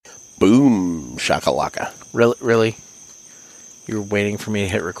Boom shakalaka. Really? You were waiting for me to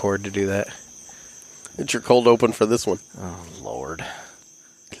hit record to do that? It's your cold open for this one. Oh, Lord.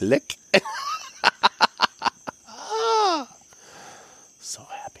 Click. So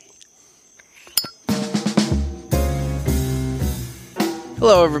happy.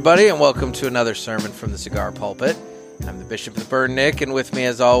 Hello, everybody, and welcome to another sermon from the Cigar Pulpit. I'm the Bishop of the Burn, Nick, and with me,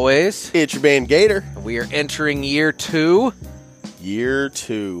 as always, It's your man Gator. we are entering year 2 Year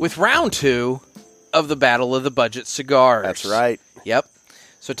 2. with round 2 of the Battle of the Budget Cigars. That's right. Yep.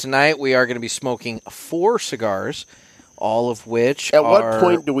 So tonight we are going to be smoking 4 cigars, all of which At what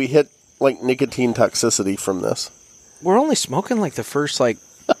point do we hit like nicotine toxicity from this? We're only smoking like the first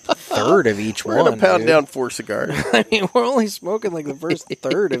third of each We're one. going to pound dude. down 4 cigars. I mean, we're only smoking like the first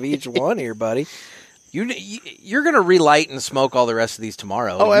third of each one here, buddy. You're going to relight and smoke all the rest of these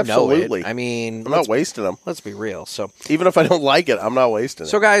tomorrow. Oh, You absolutely. know it. I mean, I'm not wasting them. let's be real. So, Even if I don't like it, I'm not wasting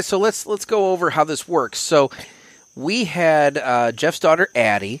it. guys, let's go over how this works. So, we had Jeff's daughter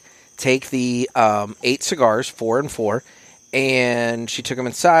Addie take the 8 cigars, 4 and 4, and she took them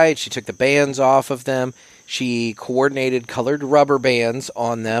inside. She took the bands off of them. She coordinated colored rubber bands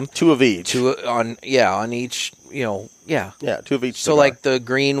on them. 2 of each. On each, Yeah, 2 of each So cigar. like the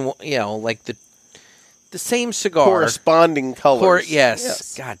green, like the same cigar. Corresponding colors.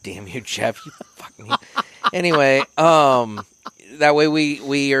 Yes. God damn you, Jeff. You fucking. Anyway, that way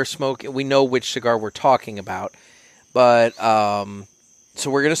we are smoking. We know which cigar we're talking about. But so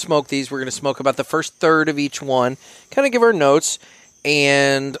we're gonna smoke these. We're gonna smoke about the first third of each one. Kind of give our notes.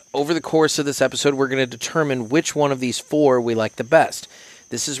 And over the course of this episode, we're going to determine which one of these 4 we like the best.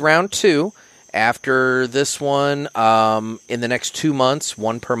 This is round 2. After this one, in the next 2 months,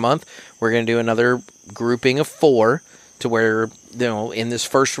 1 per month, we're going to do another grouping of 4 to where, in this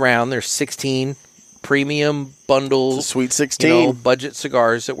first round, there's 16 premium bundles, It's a Sweet 16. budget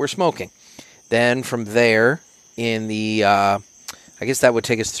cigars that we're smoking. Then from there, in the... I guess that would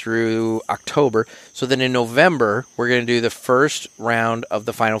take us through October. So then in November, we're going to do the first round of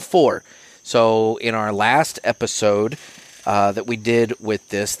the final 4. So in our last episode that we did with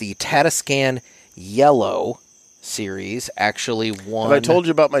this, the Tatiscan Yellow series actually won. Have I told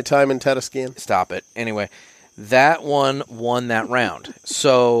you about my time in Tatiscan? Stop it. Anyway, that one won that round.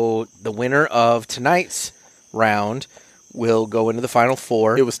 So the winner of tonight's round will go into the final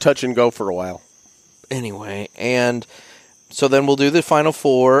 4. It was touch and go for a while. Anyway, and... So then we'll do the final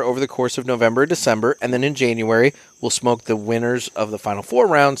 4 over the course of November, December, and then in January, we'll smoke the winners of the final 4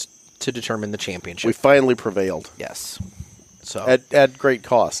 rounds to determine the championship. We finally prevailed. Yes. So At great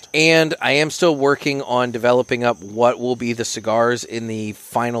cost. And I am still working on developing up what will be the cigars in the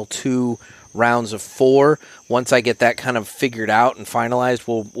final 2 rounds of 4. Once I get that kind of figured out and finalized,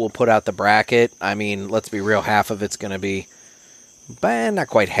 we'll put out the bracket. I mean, let's be real, half of it's going to be, not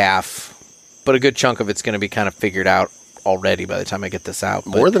quite half, but a good chunk of it's going to be kind of figured out already by the time I get this out.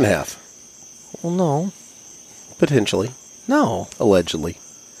 More than half. Well, no. Potentially. No. Allegedly.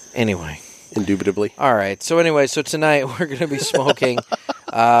 Anyway. Indubitably. All right. So anyway, tonight we're going to be smoking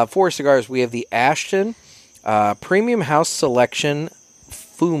 4 cigars. We have the Ashton Premium House Selection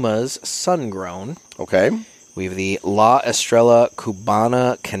Fumas Sun-Grown. Okay. We have the La Estrella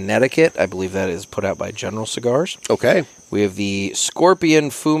Cubana Connecticut. I believe that is put out by General Cigars. Okay. We have the Scorpion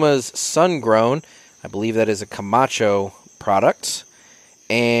Fumas Sun-Grown. I believe that is a Camacho product.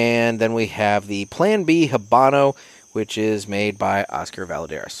 And then we have the Plan B Habano, which is made by Oscar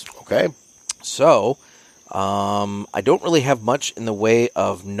Valadares. Okay. So, I don't really have much in the way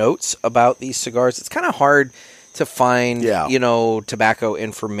of notes about these cigars. It's kind of hard to find, tobacco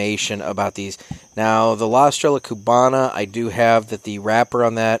information about these. Now, the La Estrella Cubana, I do have that the wrapper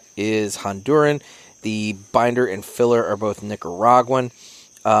on that is Honduran. The binder and filler are both Nicaraguan.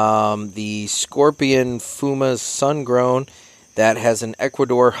 The Scorpion Fumas Sun-Grown, that has an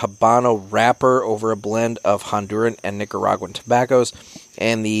Ecuador Habano wrapper over a blend of Honduran and Nicaraguan tobaccos.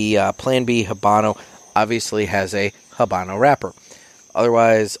 And the Plan B Habano obviously has a Habano wrapper.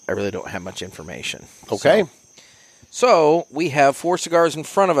 Otherwise, I really don't have much information. Okay. So we have 4 cigars in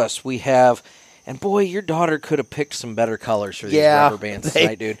front of us. We have, and boy, your daughter could have picked some better colors for these rubber bands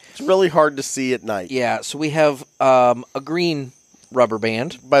tonight, dude. It's really hard to see at night. Yeah, so we have a green rubber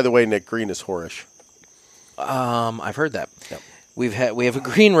band. By the way, Nick, green is whorish. I've heard that. Yep. We have a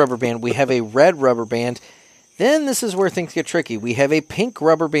green rubber band. We have a red rubber band. Then this is where things get tricky. We have a pink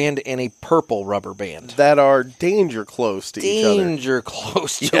rubber band and a purple rubber band that are danger close to each other. Danger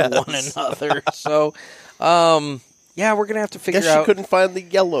close to one another. So, yeah, we're gonna have to figure out. Guess you couldn't find the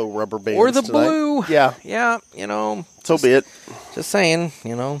yellow rubber bands or the tonight. blue. Yeah, yeah. So be it. Just saying,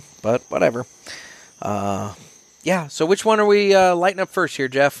 but whatever. Yeah. So which one are we lighting up first here,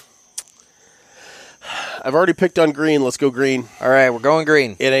 Jeff? I've already picked on green. Let's go green. All right, we're going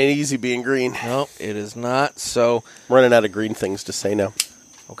green. It ain't easy being green. No, it is not. So I'm running out of green things to say now.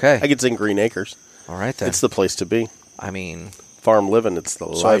 Okay. I could sing Green Acres. All right, then. It's the place to be. I mean, farm living, it's the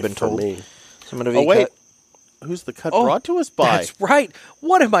life I've been for told. me. Some of the wait. Who's the cut brought to us by? That's right.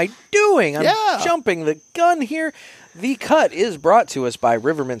 What am I doing? I'm jumping the gun here. The cut is brought to us by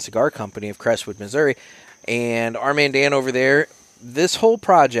Riverman Cigar Company of Crestwood, Missouri. And our man Dan over there, this whole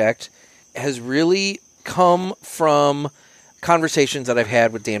project has really come from conversations that I've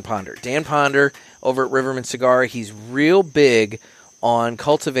had with Dan Ponder. Dan Ponder over at Riverman Cigar, he's real big on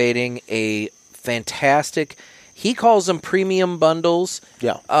cultivating a fantastic, he calls them premium bundles.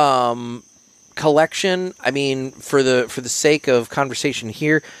 Yeah. Collection. I mean, for the sake of conversation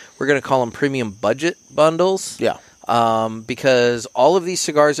here, we're going to call them premium budget bundles. Yeah. Because all of these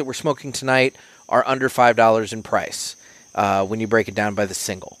cigars that we're smoking tonight are under $5 in price when you break it down by the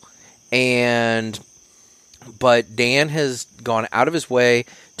single. But Dan has gone out of his way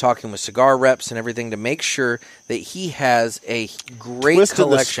talking with cigar reps and everything to make sure that he has a great Twisting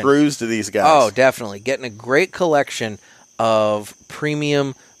collection. The screws to these guys. Oh, definitely. Getting a great collection of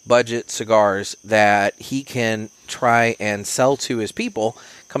premium budget cigars that he can try and sell to his people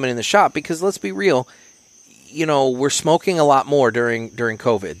coming in the shop. Because let's be real, we're smoking a lot more during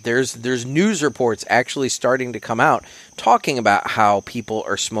COVID. There's news reports actually starting to come out talking about how people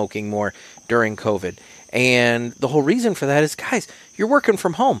are smoking more during COVID. And the whole reason for that is, guys, you're working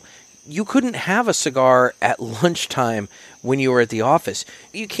from home. You couldn't have a cigar at lunchtime when you were at the office.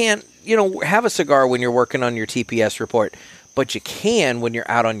 You can't, have a cigar when you're working on your TPS report. But you can when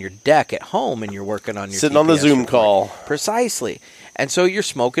you're out on your deck at home and you're working on your sitting TPS on the Zoom report. call. Precisely. And so you're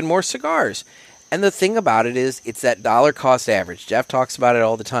smoking more cigars. And the thing about it is, it's that dollar cost average. Jeff talks about it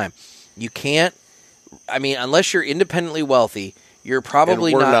all the time. You can't, unless you're independently wealthy, you're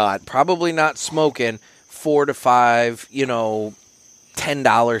probably not smoking 4 to 5,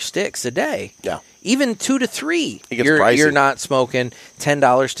 $10 sticks a day. Yeah. Even 2 to 3. It gets pricey. You're not smoking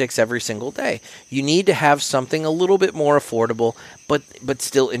 $10 sticks every single day. You need to have something a little bit more affordable, but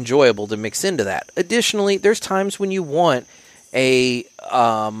still enjoyable to mix into that. Additionally, there's times when you want a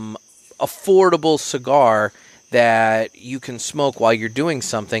affordable cigar that you can smoke while you're doing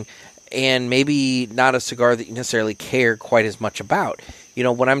something, and maybe not a cigar that you necessarily care quite as much about.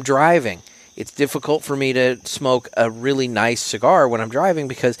 When I'm driving, it's difficult for me to smoke a really nice cigar when I'm driving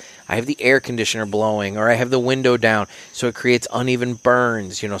because I have the air conditioner blowing or I have the window down, so it creates uneven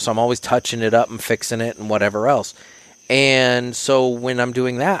burns, so I'm always touching it up and fixing it and whatever else. And so when I'm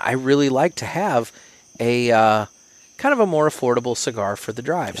doing that, I really like to have a kind of a more affordable cigar for the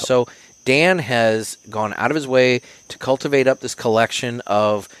drive. Yep. So Dan has gone out of his way to cultivate up this collection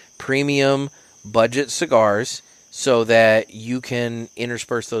of premium budget cigars so that you can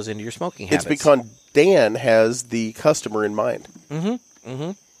intersperse those into your smoking habits. It's because Dan has the customer in mind. Mm-hmm.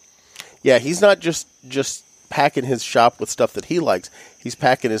 Mm-hmm. Yeah, he's not just packing his shop with stuff that he likes. He's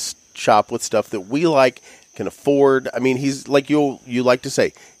packing his shop with stuff that we like, can afford. He's like you like to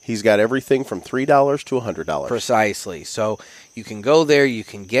say, he's got everything from $3 to $100. Precisely. So you can go there, you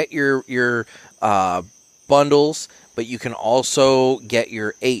can get your bundles, but you can also get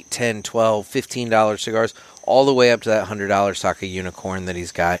your $8, $10, $12, $15 cigars, all the way up to that $100 Saka Unicorn that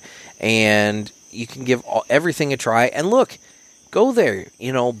he's got. And you can give everything a try. And look, go there,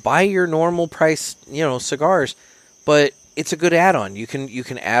 buy your normal price, cigars, but it's a good add-on. You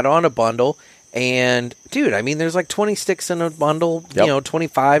can add on a bundle. And, dude, there's like 20 sticks in a bundle, yep.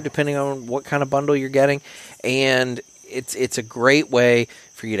 25, depending on what kind of bundle you're getting. And it's a great way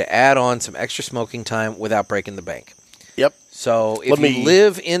for you to add on some extra smoking time without breaking the bank. Yep. So if you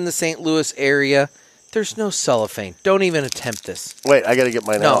live in the St. Louis area, there's no cellophane. Don't even attempt this. Wait, I got to get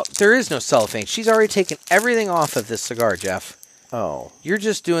mine out. No, there is no cellophane. She's already taken everything off of this cigar, Jeff. Oh. You're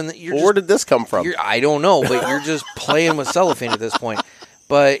just doing that. Where did this come from? I don't know, but you're just playing with cellophane at this point.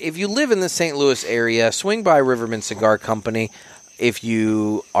 But if you live in the St. Louis area, swing by Riverman Cigar Company. If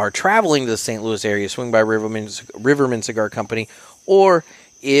you are traveling to the St. Louis area, swing by Riverman Cigar Company. Or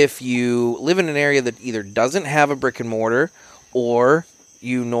if you live in an area that either doesn't have a brick and mortar or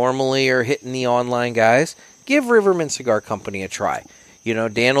you normally are hitting the online guys, give Riverman Cigar Company a try.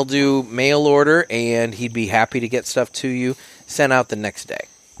 Dan will do mail order, and he'd be happy to get stuff to you sent out the next day.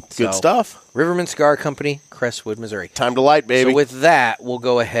 Good stuff. Riverman Cigar Company, Crestwood, Missouri. Time to light, baby. So with that, we'll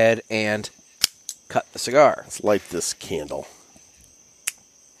go ahead and cut the cigar. Let's light this candle.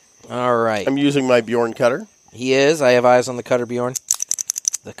 All right. I'm using my Bjorn cutter. He is. I have eyes on the cutter, Bjorn.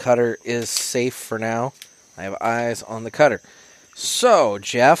 The cutter is safe for now. I have eyes on the cutter. So,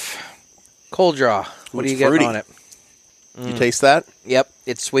 Jeff, cold draw. What are you getting on it? You taste that? Yep,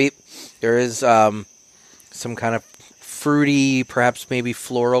 it's sweet. There is some kind of fruity, perhaps maybe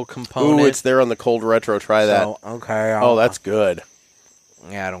floral component. Ooh, it's there on the cold retro. Try that. Okay. Oh, that's good.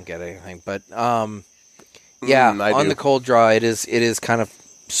 Yeah, I don't get anything, but yeah, on the cold draw, it is kind of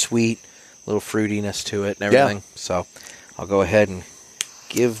sweet, little fruitiness to it and everything. Yeah. So I'll go ahead and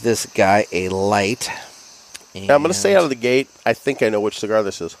give this guy a light. Now, I'm going to say out of the gate, I think I know which cigar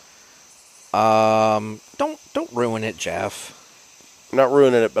this is. Don't ruin it, Jeff. I'm not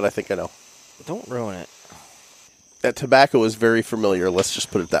ruining it, but I think I know. Don't ruin it. That tobacco is very familiar. Let's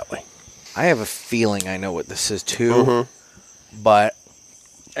just put it that way. I have a feeling I know what this is too, but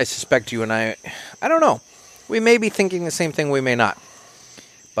I suspect you and I don't know. We may be thinking the same thing, we may not.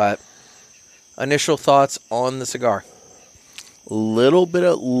 But initial thoughts on the cigar. Little bit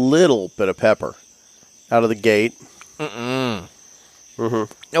of pepper out of the gate. No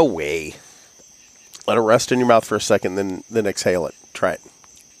way. Let it rest in your mouth for a second, then exhale it. Try it.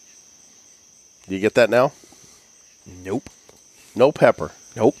 Do you get that now? Nope. No pepper.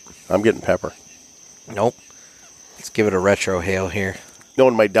 Nope. I'm getting pepper. Nope. Let's give it a retro hail here.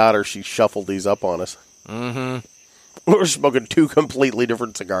 Knowing my daughter, she shuffled these up on us. We're smoking two completely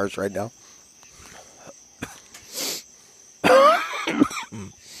different cigars right now. I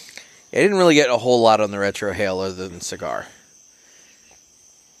didn't really get a whole lot on the retro hail other than cigar.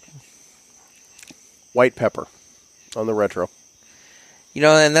 White pepper on the retro.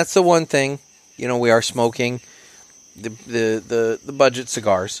 And that's the one thing. We are smoking the budget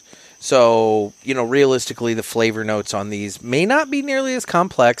cigars. So, realistically, the flavor notes on these may not be nearly as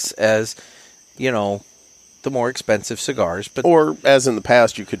complex as, the more expensive cigars. Or, as in the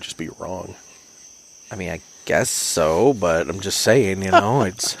past, you could just be wrong. I mean, I guess so, but I'm just saying,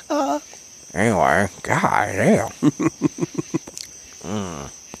 it's... Anyway, god damn.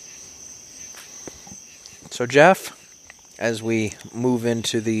 So, Jeff, as we move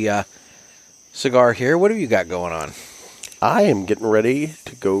into the cigar here, what have you got going on? I am getting ready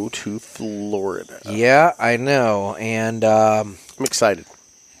to go to Florida. Yeah, I know, and I'm excited.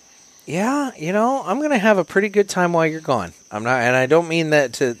 Yeah, I'm going to have a pretty good time while you're gone. I'm not, and I don't mean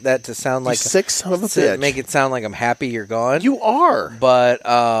that to sound like you sick son of a bitch. Make it sound like I'm happy you're gone. You are, but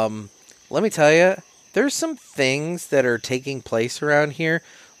let me tell you, there's some things that are taking place around here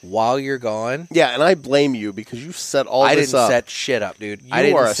while you're gone. Yeah, and I blame you because you set all this up. I didn't set shit up, dude.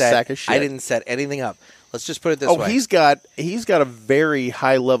 You are a sack of shit. I didn't set anything up. Let's just put it this way. Oh, he's got a very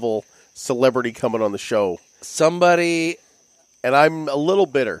high-level celebrity coming on the show. Somebody... And I'm a little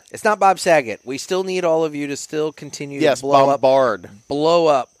bitter. It's not Bob Saget. We still need all of you to still continue to blow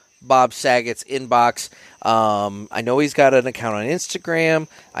up Bob Saget's inbox. I know he's got an account on Instagram.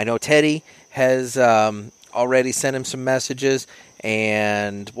 I know Teddy has already sent him some messages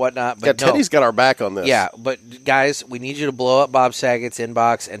and whatnot. But Teddy's got our back on this. Yeah, but guys, we need you to blow up Bob Saget's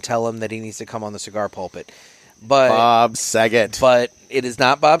inbox and tell him that he needs to come on the Cigar Pulpit. Bob Saget. But it is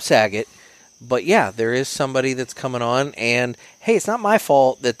not Bob Saget. But yeah, there is somebody that's coming on, and hey, it's not my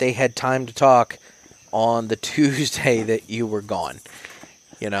fault that they had time to talk on the Tuesday that you were gone.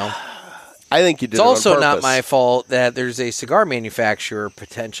 I think you did. It's also not my fault that there's a cigar manufacturer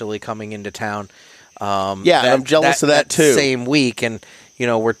potentially coming into town. I'm jealous of that too. Same week, and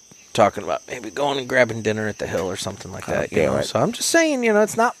we're talking about maybe going and grabbing dinner at the Hill or something like that. So I'm just saying,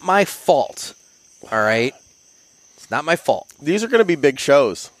 it's not my fault. All right, it's not my fault. These are going to be big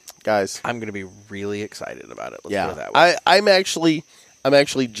shows. Guys, I'm going to be really excited about it. Let's put it that way. I'm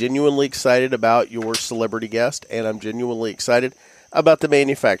actually genuinely excited about your celebrity guest, and I'm genuinely excited about the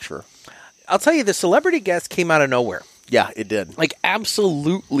manufacturer. I'll tell you, the celebrity guest came out of nowhere. Yeah, it did. Like,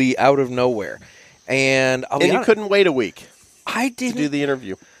 absolutely out of nowhere. And you couldn't wait a week. I didn't to do the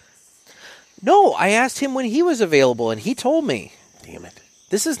interview. No, I asked him when he was available, and he told me. Damn it!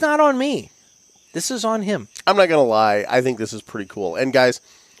 This is not on me. This is on him. I'm not going to lie. I think this is pretty cool. And guys,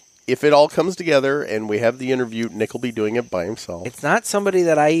 if it all comes together and we have the interview, Nick will be doing it by himself. It's not somebody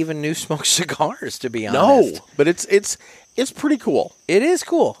that I even knew smoked cigars, to be honest. No, but it's pretty cool. It is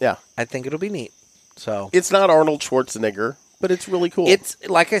cool. Yeah. I think it'll be neat. So it's not Arnold Schwarzenegger, but it's really cool. It's,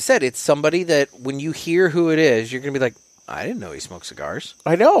 like I said, it's somebody that when you hear who it is, you're going to be like, I didn't know he smoked cigars.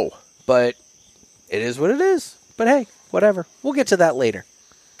 I know. But it is what it is. But hey, whatever. We'll get to that later.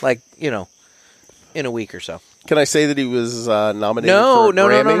 Like, in a week or so. Can I say that he was nominated for a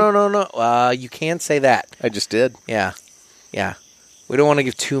Grammy? No. You can't say that. I just did. Yeah. We don't want to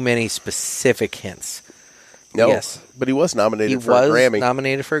give too many specific hints. No, yes. But he was nominated for a Grammy. He was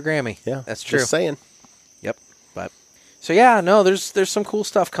nominated for a Grammy. Yeah, that's true. Just saying. Yep. But so yeah, no, there's some cool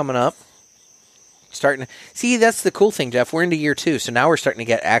stuff coming up. Starting to see, that's the cool thing, Jeff. We're into year 2, so now we're starting to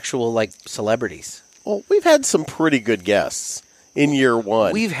get actual celebrities. Well, we've had some pretty good guests in year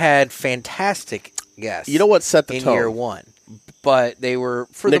 1. We've had fantastic Yes. You know what set the tone? In year one. But they were,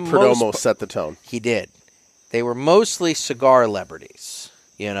 for Nick the most Perdomo set the tone. He did. They were mostly cigar celebrities,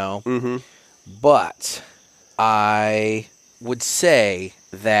 you know? Mm-hmm. But I would say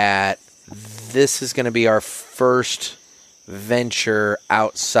that this is going to be our first venture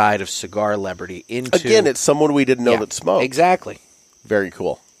outside of cigar celebrity into... Again, it's someone we didn't know that smoked. Exactly. Very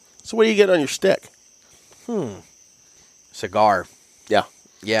cool. So what do you get on your stick? Cigar. Yeah.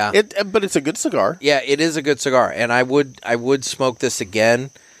 Yeah. But it's a good cigar. Yeah, it is a good cigar. And I would smoke this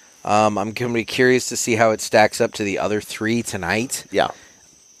again. I'm going to be curious to see how it stacks up to the other three tonight. Yeah.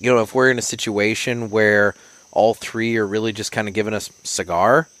 You know, if we're in a situation where all three are really just kind of giving us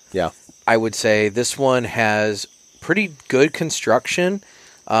cigar, I would say this one has pretty good construction.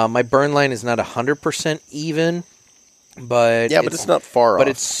 My burn line is not 100% even, but but it's not far off. But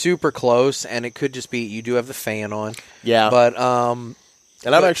it's super close, and it could just be you do have the fan on. Yeah, but I'm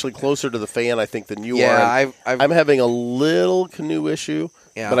actually closer to the fan, I think, than you are. Yeah, I'm having a little canoe issue,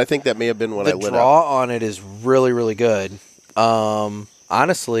 but I think that may have been when I lit up. The draw on it is really, really good.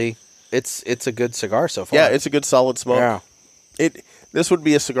 Honestly, it's a good cigar so far. Yeah, it's a good solid smoke. Yeah. This would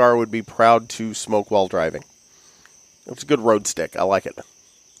be a cigar I would be proud to smoke while driving. It's a good road stick. I like it.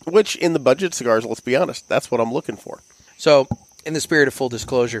 Which, in the budget cigars, let's be honest, that's what I'm looking for. So, in the spirit of full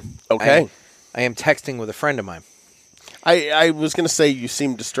disclosure, I am texting with a friend of mine. I was going to say you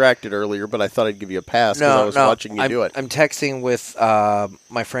seemed distracted earlier, but I thought I'd give you a pass because I was watching you do it. I'm texting with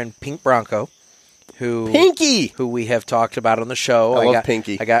my friend Pink Bronco, who we have talked about on the show. I love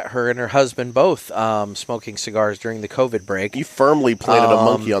Pinky. I got her and her husband both smoking cigars during the COVID break. You firmly planted a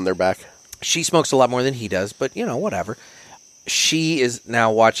monkey on their back. She smokes a lot more than he does, but, whatever. She is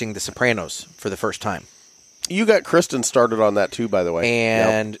now watching The Sopranos for the first time. You got Kristen started on that, too, by the way.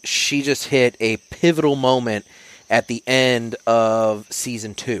 And she just hit a pivotal moment at the end of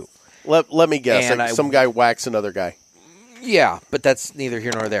season 2. Let me guess. Some guy whacks another guy. Yeah, but that's neither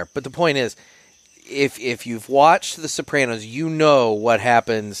here nor there. But the point is, if you've watched The Sopranos, you know what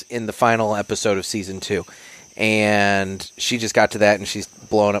happens in the final episode of season 2. And she just got to that, and she's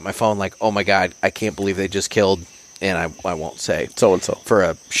blowing up my phone like, oh, my God, I can't believe they just killed, and I won't say. So-and-so. For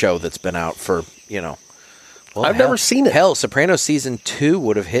a show that's been out for, Well, I've never seen it. Hell, Sopranos season 2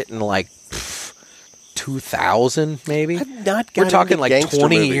 would have hit in like 2000, maybe. I've not We're talking like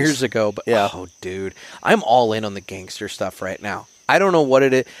 20 movies. Years ago. But oh, dude, I'm all in on the gangster stuff right now. I don't know what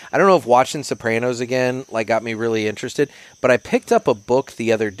it is. I don't know if watching Sopranos again got me really interested. But I picked up a book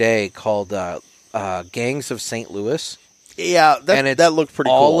the other day called Gangs of St. Louis. Yeah, that looked pretty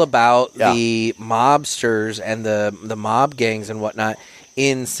cool. All about the mobsters and the mob gangs and whatnot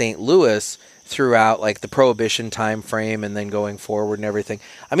in St. Louis throughout like the Prohibition time frame and then going forward and everything.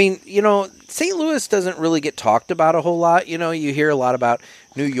 I mean, St. Louis doesn't really get talked about a whole lot. You hear a lot about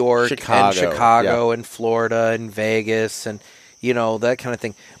New York and Chicago and Florida and Vegas and that kind of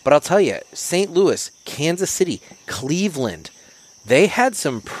thing. But I'll tell you, St. Louis, Kansas City, Cleveland, they had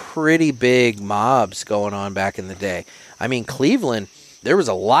some pretty big mobs going on back in the day. I mean, Cleveland, there was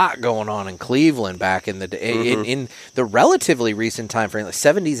a lot going on in Cleveland back in the day, in the relatively recent time frame, like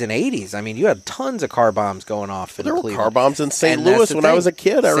 70s and 80s. I mean, you had tons of car bombs going off in Cleveland. There were car bombs in St. Louis when I was a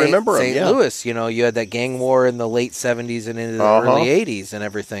kid. I remember them. St. Louis, you had that gang war in the late 70s and into the early 80s and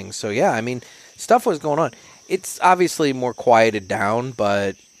everything. So, yeah, I mean, stuff was going on. It's obviously more quieted down,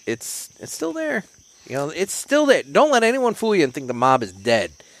 but it's still there. It's still there. Don't let anyone fool you and think the mob is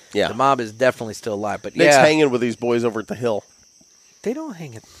dead. Yeah. The mob is definitely still alive. But Nick's hanging with these boys over at the Hill. They don't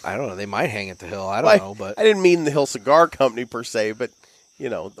hang at... I don't know. They might hang at the Hill. I don't know. But I didn't mean the Hill Cigar Company per se, but,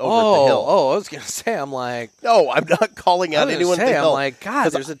 over at the Hill. Oh, I was going to say, I'm like... No, I'm not calling out anyone at the Hill. I'm like, God,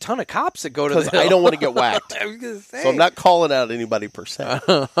 there's a ton of cops that go to the Hill. I don't want to get whacked. I was going to say. So I'm not calling out anybody per se.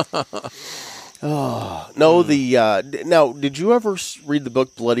 No, now, did you ever read the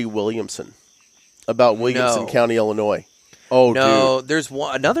book Bloody Williamson about Williamson County, Illinois? Oh, no, dude. There's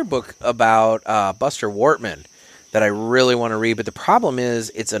another book about Buster Wortman that I really want to read, but the problem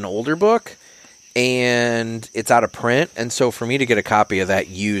is it's an older book and it's out of print, and so for me to get a copy of that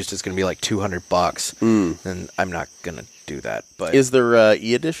used is going to be like $200, and I'm not going to do that. But is there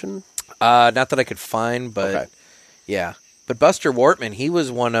e-edition? Not that I could find, but yeah. But Buster Wortman, he was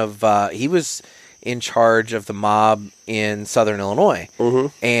he was in charge of the mob in Southern Illinois,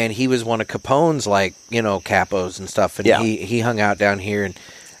 and he was one of Capone's capos and stuff, and he hung out down here, and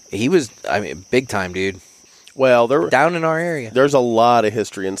he was big time, dude. Well, down in our area, there's a lot of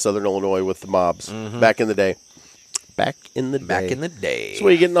history in Southern Illinois with the mobs back in the day. Back in the day. So what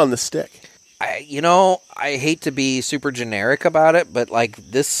are you getting on the stick? I hate to be super generic about it, but like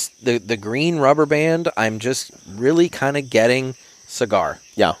the green rubber band, I'm just really kind of getting cigar.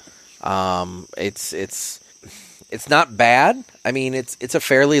 Yeah. It's not bad. I mean, it's a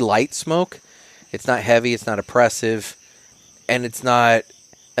fairly light smoke. It's not heavy. It's not oppressive, and it's not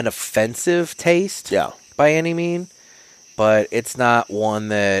an offensive taste. Yeah. By any mean, but it's not one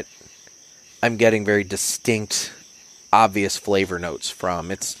that I'm getting very distinct, obvious flavor notes from.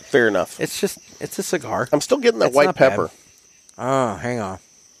 It's fair enough. It's a cigar. I'm still getting that white pepper. Bad. Oh, hang on.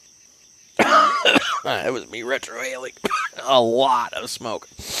 That was me retrohaling a lot of smoke.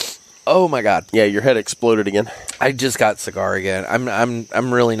 Oh my god. Yeah, your head exploded again. I just got cigar again.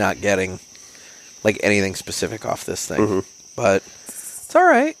 I'm really not getting like anything specific off this thing, but it's all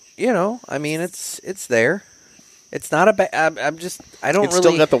right. You know, I mean, it's there. It's not a bad. It's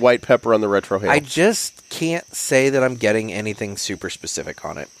still got the white pepper on the retrohale. I just can't say that I'm getting anything super specific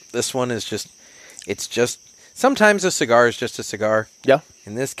on it. This one is it's just, sometimes a cigar is just a cigar. Yeah.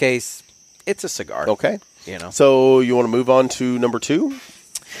 In this case, it's a cigar. Okay. You know. So you want to move on to number 2?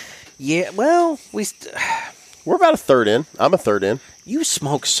 Yeah, well, we're about a third in. I'm a third in. You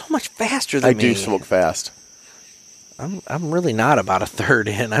smoke so much faster than me. I do smoke fast. I'm really not about a third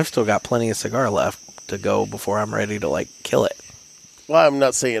in. I've still got plenty of cigar left to go before I'm ready to like kill it. Well, I'm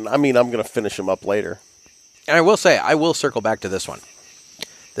not saying. I mean, I'm going to finish them up later. And I will say, I will circle back to this one.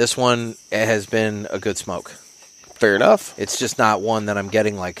 This one has been a good smoke. Fair enough. It's just not one that I'm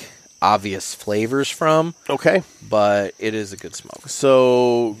getting like obvious flavors from. Okay. But it is a good smoke.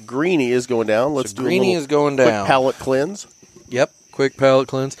 So Greenie is going down. Let's do Greenie is going down. Quick palate cleanse. Yep. Quick palate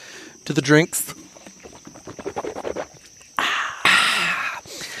cleanse. To the drinks.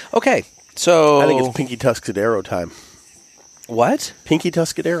 Okay. So I think it's Pinky Tuscadero time. What? Pinky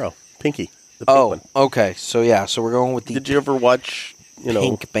Tuscadero. Pinky. The pink one. Okay. So yeah. So we're going with the. Did you ever watch?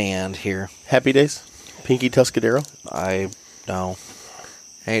 Pink band here. Happy Days. Pinky Tuscadero. No.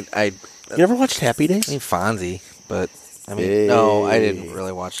 You never watched Happy Days? I mean Fonzie, but I mean no, I didn't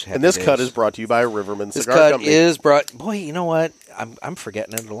really watch Happy Days. And this cut is brought to you by Riverman Cigar Company. This cut is brought. Boy, you know what? I'm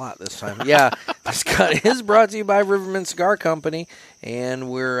forgetting it a lot this time. Yeah, this cut is brought to you by Riverman Cigar Company, and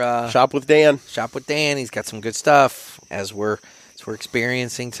we're Shop with Dan. Shop with Dan. He's got some good stuff as we're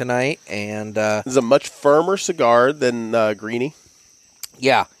experiencing tonight, and this is a much firmer cigar than Greenie.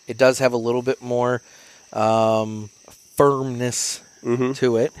 Yeah, it does have a little bit more firmness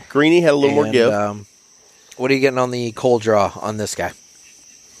to it. Greenie had a little more give. What are you getting on the cold draw on this guy?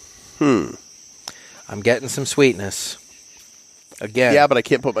 I'm getting some sweetness. Again. Yeah, but I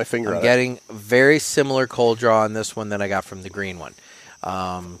can't put my finger on it. I'm getting very similar cold draw on this one that I got from the green one.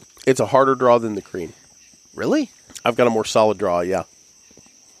 It's a harder draw than the green. Really? I've got a more solid draw, yeah.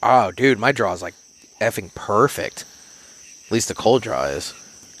 Oh, dude, my draw is like effing perfect. At least the cold draw is.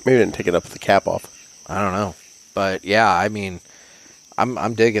 Maybe I didn't take it up with the cap off. I don't know. But yeah, I mean,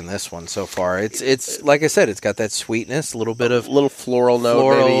 I'm digging this one so far. It's like I said, it's got that sweetness, a little bit of little floral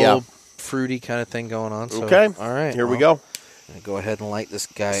note, maybe, yeah. Fruity kind of thing going on. So, okay. All right. Here we go. I'm gonna go ahead and light this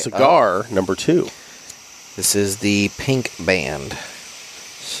guy Cigar up. number 2. This is the Pink Band.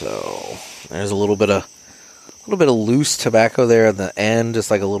 So there's a little bit of loose tobacco there at the end,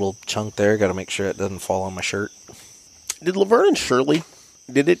 just like a little chunk there. Got to make sure it doesn't fall on my shirt. Did Laverne and Shirley?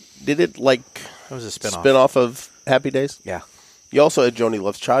 Did it like? It was a spin-off of Happy Days. Yeah. You also had Joni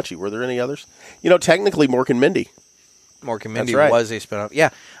Loves Chachi. Were there any others? Technically, Mork and Mindy. Mork and Mindy was a spin-off. Yeah.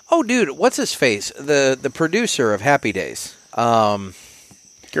 Oh, dude, what's his face? The producer of Happy Days.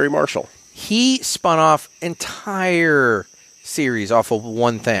 Gary Marshall. He spun off entire series off of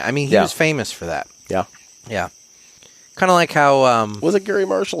one thing. I mean, he was famous for that. Yeah. Yeah. Kind of like how... was it Gary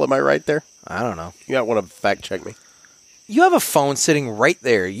Marshall? Am I right there? I don't know. You might want to fact check me. You have a phone sitting right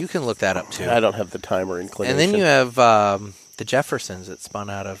there. You can look that up, too. I don't have the time or inclination. And then you have the Jeffersons that spun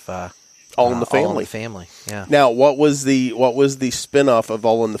out of... All in the Family. All in the Family, yeah. Now, what was the spin-off of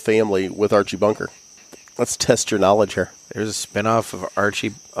All in the Family with Archie Bunker? Let's test your knowledge here. There's a spin-off of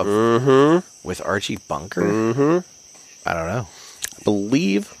Archie... with Archie Bunker? I don't know. I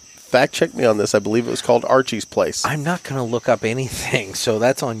believe... Fact check me on this. I believe it was called Archie's Place. I'm not going to look up anything, so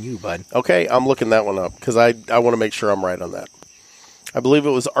that's on you, bud. Okay, I'm looking that one up because I want to make sure I'm right on that. I believe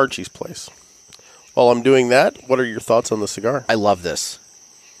it was Archie's Place. While I'm doing that, what are your thoughts on the cigar? I love this.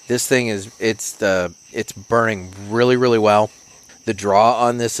 This thing it's burning really, really well. The draw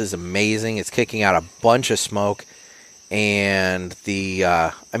on this is amazing. It's kicking out a bunch of smoke, and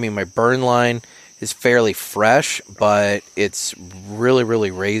my burn line is fairly fresh, but it's really, really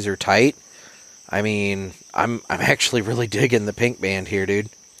razor tight. I mean, I'm actually really digging the Pink Band here, dude.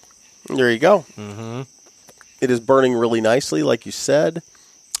 There you go. Mm-hmm. It is burning really nicely, like you said.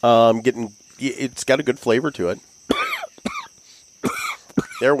 It's got a good flavor to it.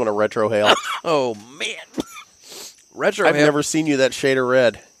 There went a retrohale. Oh man, retrohale. I've never seen you that shade of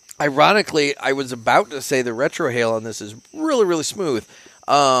red. Ironically, I was about to say the retrohale on this is really, really smooth.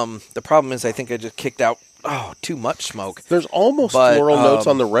 The problem is I think I just kicked out too much smoke. There's almost floral notes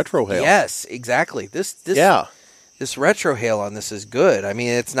on the retrohale. Yes, exactly. This retrohale on this is good. I mean,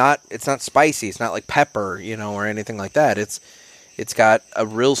 it's not spicy. It's not like pepper, or anything like that. It's got a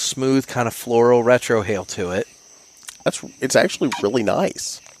real smooth kind of floral retrohale to it. It's actually really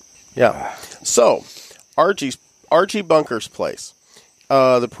nice. Yeah. So, Archie Bunker's Place.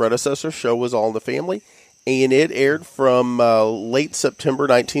 The predecessor show was All in the Family, and it aired from late September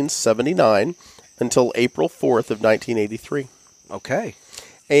 1979 until April 4th of 1983. Okay.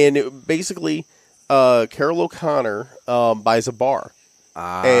 And it basically, Carol O'Connor buys a bar,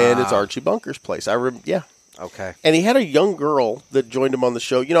 and it's Archie Bunker's Place. Okay. And he had a young girl that joined him on the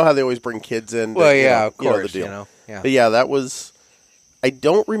show. You know how they always bring kids in? Of course. The deal. Yeah. But yeah, that was... I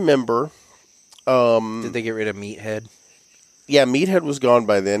don't remember... Did they get rid of Meathead? Yeah, Meathead was gone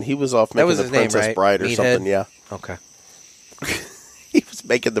by then. He was off making the Princess name, right? Bride or Meathead? something, yeah. Okay. He was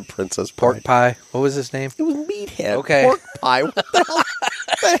making the Princess Bride. Pork Pie? What was his name? It was Meathead. Okay. Pork Pie. What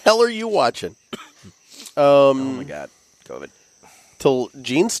the hell are you watching? Oh my God. COVID. Till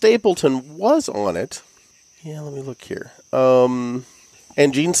Gene Stapleton was on it. Yeah, let me look here. And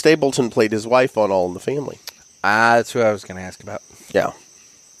Gene Stapleton played his wife on All in the Family. That's who I was going to ask about. Yeah.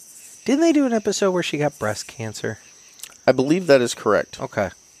 Didn't they do an episode where she got breast cancer? I believe that is correct. Okay.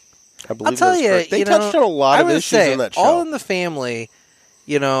 I'll tell you, they touched on a lot of issues in that show. All in the Family,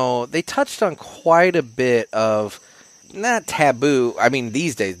 they touched on quite a bit of not taboo. I mean,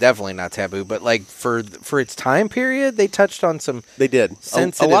 these days definitely not taboo, but like for its time period, they touched on some. They did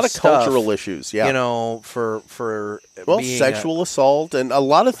sensitive a lot of stuff, cultural issues. Yeah, for being sexual assault and a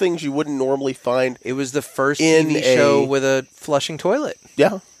lot of things you wouldn't normally find. It was the first TV show with a flushing toilet.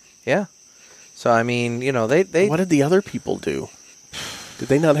 Yeah, yeah. So I mean, they. What did the other people do? Did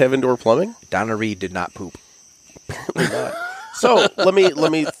they not have indoor plumbing? Donna Reed did not poop. Apparently not. So let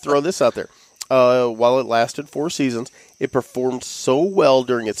me throw this out there. While it lasted 4 seasons, it performed so well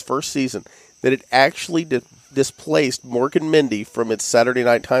during its first season that it actually displaced Mork and Mindy from its Saturday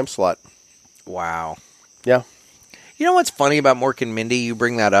night time slot. Wow. Yeah. You know what's funny about Mork and Mindy? You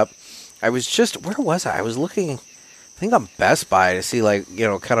bring that up. Where was I? I was looking, I think on Best Buy to see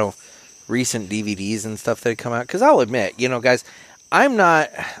kind of recent DVDs and stuff that had come out. Because I'll admit, guys, I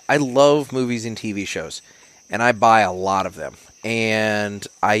love movies and TV shows, and I buy a lot of them. And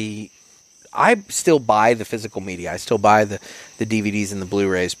I still buy the physical media. I still buy the DVDs and the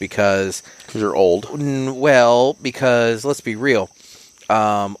Blu-rays because you're old. Well, because let's be real.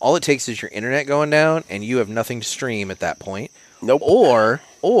 All it takes is your internet going down, and you have nothing to stream at that point. Nope.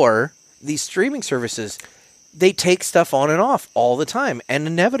 Or these streaming services, they take stuff on and off all the time. And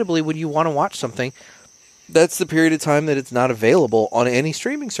inevitably, when you want to watch something, that's the period of time that it's not available on any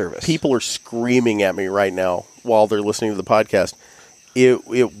streaming service. People are screaming at me right now while they're listening to the podcast.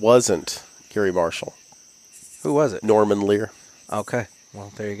 It wasn't Gary Marshall. Who was it? Norman Lear. Okay.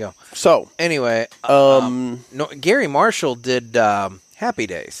 Well, there you go. So, anyway, Gary Marshall did Happy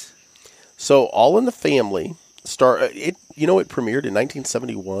Days. So, All in the Family it premiered in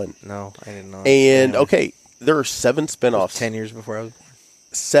 1971. No, I didn't know. And anyway. there are 7 spinoffs. 10 years before I was born.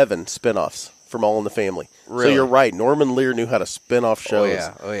 7 spinoffs from All in the Family. Really? So you're right. Norman Lear knew how to spin off shows.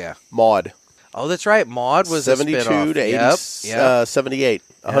 Oh yeah. Maude. Oh, that's right. Maude was 72 to 78.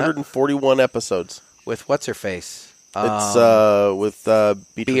 141 episodes. With what's her face? It's with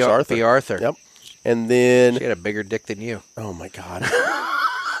Beatrice Arthur. B. Arthur. Yep. And then she had a bigger dick than you. Oh my God.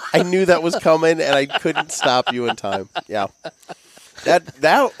 I knew that was coming, and I couldn't stop you in time. Yeah.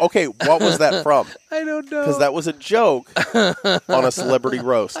 Okay, what was that from? I don't know. Because that was a joke on a celebrity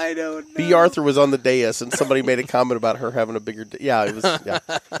roast. I don't know. B. Arthur was on the dais, and somebody made a comment about her having a bigger... Yeah, it was...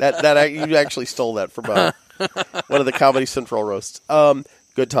 Yeah. You actually stole that from one of the Comedy Central roasts.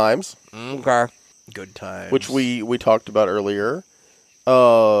 Good Times. Okay. Good Times. Which we talked about earlier.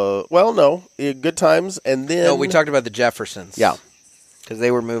 Good Times, and then... No, we talked about the Jeffersons. Yeah. Because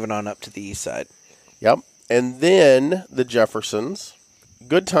they were moving on up to the east side. Yep. And then the Jeffersons.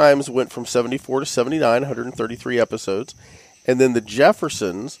 Good Times went from 74 to 79, 133 episodes. And then the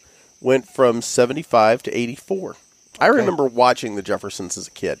Jeffersons went from 75 to 84. Okay. I remember watching the Jeffersons as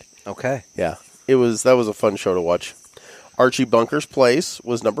a kid. Okay. Yeah. That was a fun show to watch. Archie Bunker's Place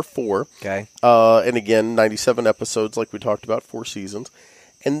was number 4. Okay. And again, 97 episodes like we talked about, 4 seasons.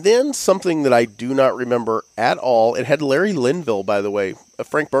 And then something that I do not remember at all. It had Larry Linville, by the way.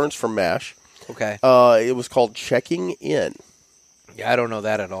 Frank Burns from MASH. Okay. It was called Checking In. Yeah, I don't know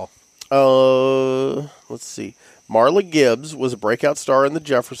that at all. Let's see. Marla Gibbs was a breakout star in The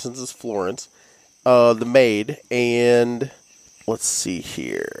Jeffersons as Florence, the maid, and let's see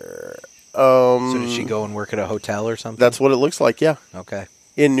here. So did she go and work at a hotel or something? That's what it looks like, yeah. Okay.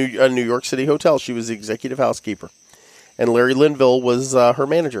 In a New York City hotel. She was the executive housekeeper. And Larry Linville was her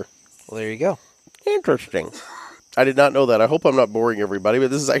manager. Well, there you go. Interesting. I did not know that. I hope I'm not boring everybody,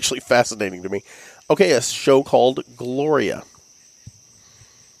 but this is actually fascinating to me. Okay, a show called Gloria.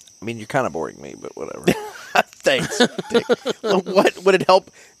 I mean, you're kind of boring me, but whatever. Thanks, Dick. What would it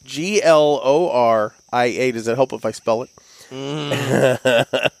help? Gloria. Does it help if I spell it?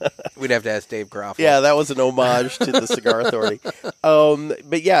 We'd have to ask Dave Groff. Yeah, that was an homage to the Cigar Authority.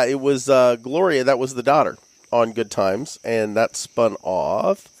 But yeah, it was Gloria. That was the daughter on Good Times, and that spun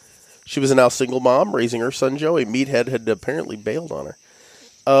off. She was a now single mom raising her son Joey. Meathead had apparently bailed on her.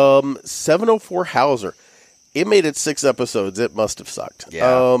 704 Hauser. It made it 6 episodes. It must have sucked.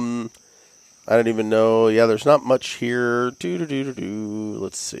 Yeah. I don't even know. Yeah, there's not much here.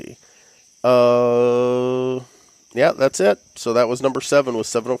 Let's see. Yeah, that's it. So that was number 7 was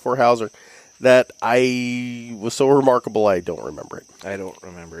 704 Hauser. That was so remarkable I don't remember it. I don't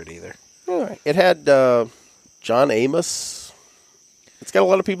remember it either. All right. It had John Amos. It's got a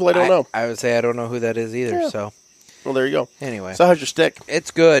lot of people I don't know. I would say I don't know who that is either. Yeah. So, well, there you go. Anyway, so how's your stick? It's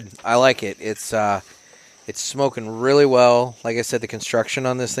good. I like it. It's smoking really well. Like I said, the construction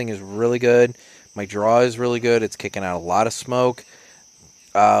on this thing is really good. My draw is really good. It's kicking out a lot of smoke.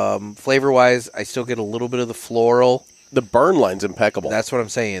 Flavor-wise, I still get a little bit of the floral. The burn line's impeccable. That's what I'm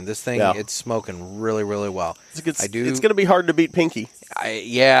saying. This thing, It's smoking really, really well. It's going to be hard to beat Pinky.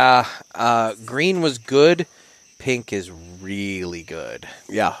 Green was good. Pink is really good.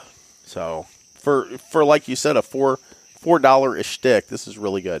 Yeah. So for like you said, a $4-ish stick, this is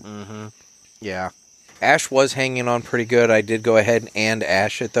really good. Mm-hmm. Yeah. Ash was hanging on pretty good. I did go ahead and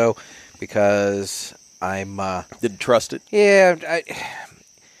ash it though, because I'm didn't trust it. Yeah,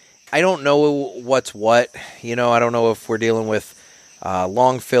 I don't know what's what. I don't know if we're dealing with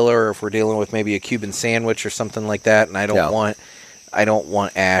long filler or if we're dealing with maybe a Cuban sandwich or something like that, and I don't want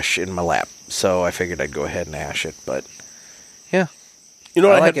ash in my lap. So I figured I'd go ahead and ash it, but yeah. You know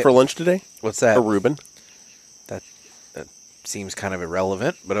what I had for lunch today? What's that? A Reuben. That seems kind of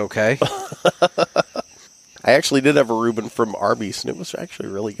irrelevant, but okay. I actually did have a Reuben from Arby's, and it was actually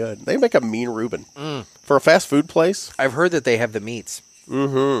really good. They make a mean Reuben. For a fast food place. I've heard that they have the meats.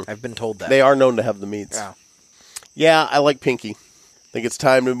 Mm-hmm. I've been told that. They are known to have the meats. Yeah. Yeah, I like Pinky. Think it's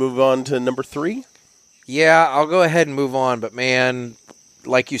time to move on to number 3? Yeah, I'll go ahead and move on, but man,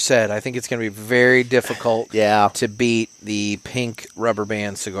 like you said, I think it's going to be very difficult to beat the pink rubber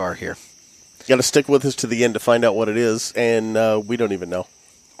band cigar here. Got to stick with us to the end to find out what it is, and we don't even know.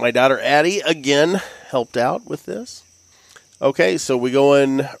 My daughter Addie, again, helped out with this. Okay, so we go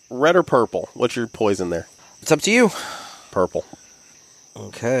in red or purple? What's your poison there? It's up to you. Purple.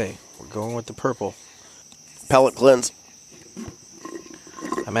 Okay, we're going with the purple. Palate cleanse.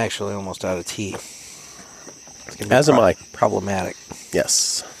 I'm actually almost out of tea. As am I. Problematic.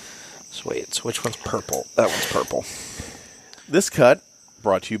 Yes. So wait, so which one's purple? That one's purple. This cut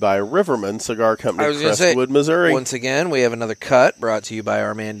brought to you by Riverman Cigar Company, Crestwood, Missouri. Once again, we have another cut brought to you by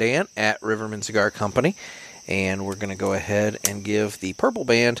our man Dan at Riverman Cigar Company. And we're going to go ahead and give the purple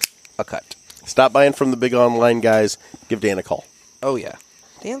band a cut. Stop buying from the big online guys. Give Dan a call. Oh, yeah.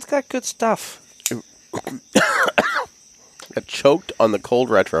 Dan's got good stuff. Got choked on the cold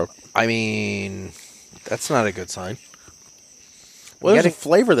retro. I mean, that's not a good sign. Well, there's a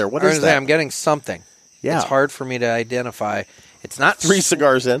flavor there. What is that? I'm getting something. Yeah. It's hard for me to identify. It's not 3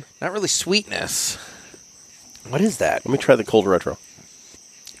 cigars in. Not really sweetness. What is that? Let me try the cold retro.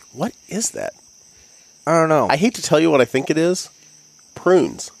 What is that? I don't know. I hate to tell you what I think it is.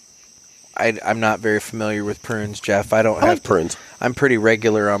 Prunes. I'm not very familiar with prunes, Jeff. I like prunes. I'm pretty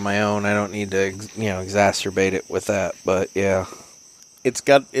regular on my own. I don't need to, exacerbate it with that. But yeah, it's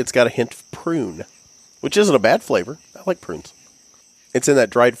got a hint of prune, which isn't a bad flavor. I like prunes. It's in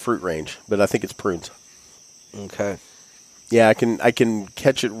that dried fruit range, but I think it's prunes. Okay. Yeah, I can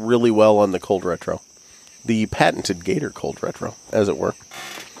catch it really well on the cold retro, the patented Gator cold retro, as it were.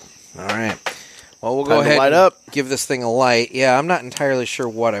 All right. Well, we'll go ahead and give this thing a light. Yeah, I'm not entirely sure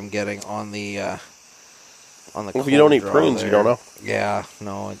what I'm getting on the Well, if you don't eat prunes, you don't know. Yeah,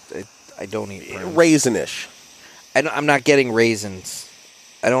 no, I don't eat prunes. Raisinish. I'm not getting raisins.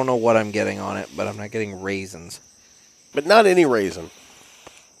 I don't know what I'm getting on it, but I'm not getting raisins. But not any raisin.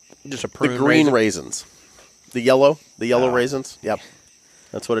 Just a prune. The green raisins. The yellow raisins. Yep,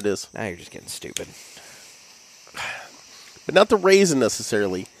 that's what it is. Now you're just getting stupid. But not the raisin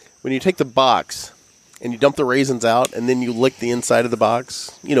necessarily. When you take the box and you dump the raisins out and then you lick the inside of the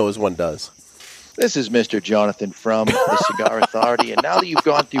box, as one does. This is Mr. Jonathan from the Cigar Authority, and now that you've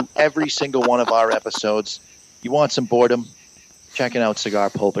gone through every single one of our episodes, you want some boredom? checking out Cigar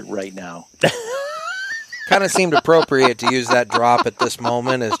Pulpit right now. Kind of seemed appropriate to use that drop at this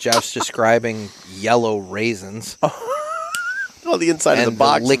moment as Jeff's describing yellow raisins. Well, the inside of the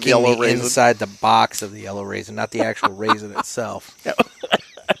box licking of yellow the raisin. inside the box of the yellow raisin, not the actual raisin itself.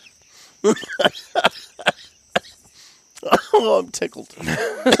 Oh, I'm tickled.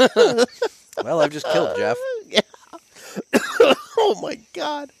 Well, I've just killed Jeff. Yeah. Oh, my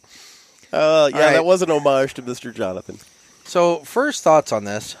God. Yeah, right. That was an homage to Mr. Jonathan. So, first thoughts on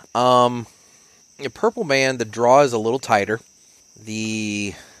this. Purple Band, the draw is a little tighter.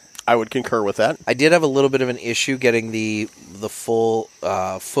 I would concur with that. I did have a little bit of an issue getting the full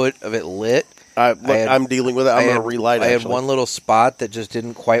foot of it lit. I'm dealing with it. I'm going to relight it. I had one little spot that just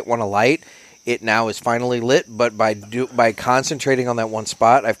didn't quite want to light. It now is finally lit, but by concentrating on that one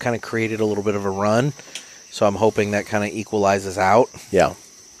spot, I've kind of created a little bit of a run. So I'm hoping that kind of equalizes out. Yeah.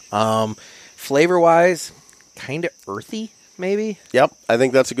 Flavor-wise, kind of earthy, maybe? Yep. I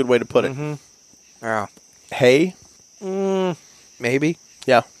think that's a good way to put it. Yeah. Hay? Maybe.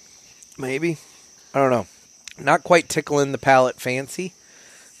 Yeah. Maybe. I don't know. Not quite tickling the palate fancy,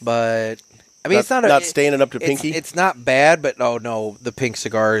 but I mean, it's not standing up to Pinky. It's not bad, but no, the pink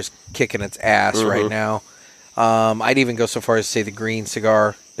cigar is kicking its ass right now. I'd even go so far as to say the green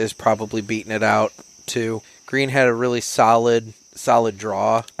cigar is probably beating it out too. Green had a really solid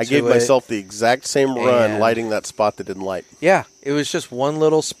draw. I gave myself the exact same run lighting that spot that didn't light. Yeah, it was just one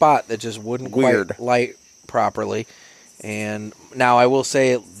little spot that just wouldn't quite light properly. And now I will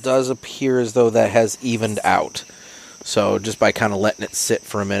say it does appear as though that has evened out. So just by kind of letting it sit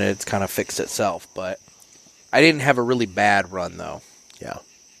for a minute, it's kind of fixed itself. But I didn't have a really bad run, though. Yeah.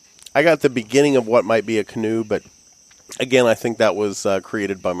 I got the beginning of what might be a canoe, but again, I think that was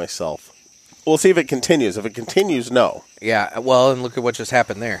created by myself. We'll see if it continues. If it continues, no. Yeah, well, and look at what just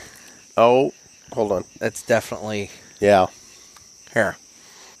happened there. Oh, hold on. That's definitely... Yeah. Here.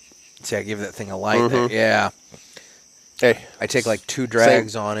 See, I give that thing a light there. Yeah. Hey, I take like 2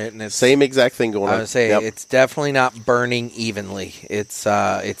 drags on it, and it's same exact thing going on. I would say it's definitely not burning evenly. It's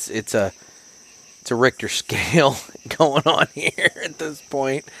a Richter scale going on here at this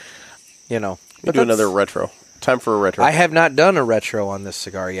point. You know, we'll do another retro. Time for a retro. I have not done a retro on this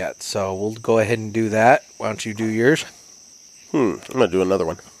cigar yet, so we'll go ahead and do that. Why don't you do yours? I'm gonna do another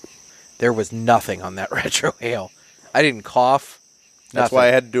one. There was nothing on that retro hail. I didn't cough. That's why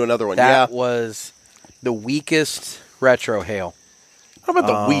I had to do another one. That was the weakest retro hail. How about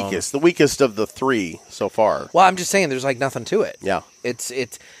the weakest? The weakest of the 3 so far. Well, I'm just saying there's like nothing to it. Yeah. It's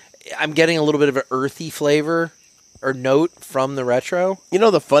I'm getting a little bit of an earthy flavor or note from the retro. You know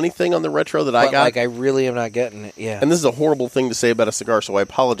the funny thing on the retro that I got? Like I really am not getting it. Yeah. And this is a horrible thing to say about a cigar, so I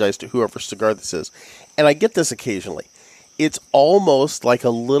apologize to whoever cigar this is. And I get this occasionally. It's almost like a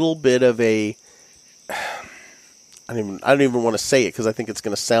little bit of a I don't even want to say it because I think it's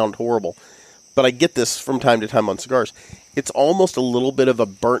going to sound horrible. But I get this from time to time on cigars. It's almost a little bit of a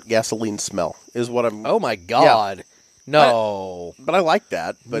burnt gasoline smell, is what I'm... Oh, my God. Yeah. No. But I like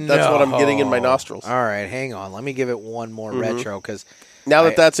that. But that's what I'm getting in my nostrils. All right, hang on. Let me give it one more retro, because... Now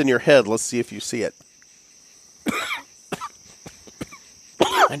that that's in your head, let's see if you see it.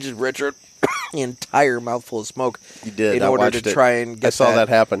 I just retroed the entire mouthful of smoke. You did. In order to try and get I saw that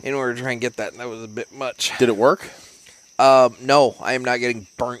happen. In order to try and get that, and that was a bit much. Did it work? No, I am not getting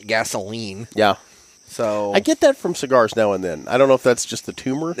burnt gasoline. Yeah. So I get that from cigars now and then. I don't know if that's just the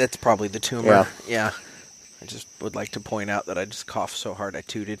tumor. That's probably the tumor. Yeah. I just would like to point out that I just coughed so hard I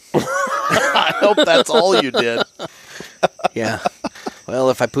tooted. I hope that's all you did. Yeah. Well,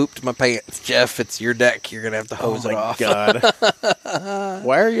 if I pooped my pants, Jeff, it's your deck. You're going to have to hose it off. Oh, my God.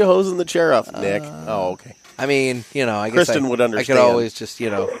 Why are you hosing the chair off, Nick? Oh, okay. I mean, I guess Kristen would understand. I could always just,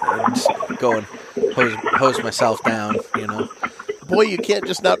 just go and hose myself down, Boy, you can't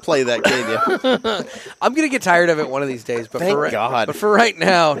just not play that, can you? I'm going to get tired of it one of these days. But Thank God. But for right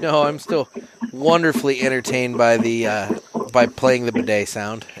now, no, I'm still wonderfully entertained by by playing the bidet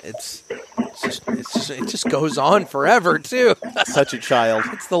sound. It just goes on forever, too. Such a child.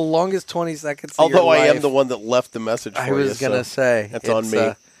 It's the longest 20 seconds of Although your life. I am the one that left the message for you. I was going to say. That's on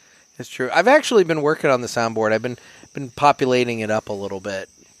me. It's true. I've actually been working on the soundboard. I've been populating it up a little bit,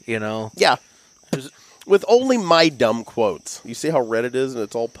 Yeah. With only my dumb quotes. You see how red it is and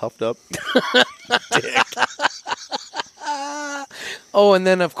it's all puffed up? Dick. Oh, and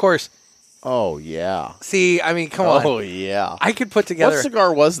then, of course... Oh, yeah. See, I mean, come on. Oh, yeah. I could put together... What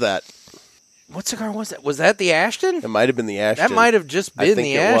cigar was that? What cigar was that? Was that the Ashton? It might have been the Ashton. That might have just been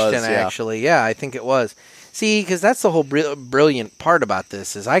the Ashton, actually. Yeah, I think it was. See, because that's the whole brilliant part about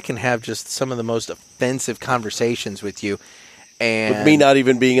this, is I can have just some of the most offensive conversations with you. And with me not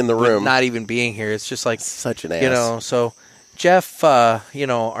even being in the room. Not even being here. It's just like... Such an ass. So Jeff, you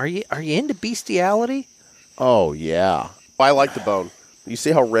know, are you into bestiality? Oh, yeah. I like the bone. You see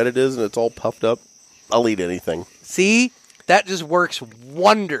how red it is and it's all puffed up? I'll eat anything. See? That just works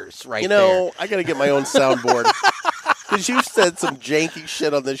wonders right there. You know, I got to get my own soundboard. Because you've said some janky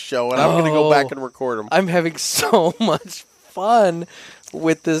shit on this show, and I'm going to go back and record them. I'm having so much fun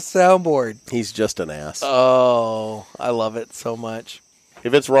with this soundboard. He's just an ass. Oh, I love it so much.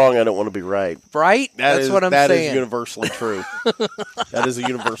 If it's wrong, I don't want to be right. Right? That's what I'm saying. That is universally true. That is a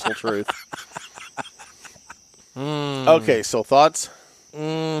universal truth. Okay, so thoughts?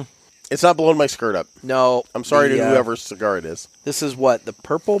 It's not blowing my skirt up. No. I'm sorry to whoever's cigar it is. This is what, the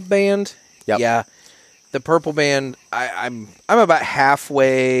Purple Band? Yep. Yeah. The Purple Band, I'm about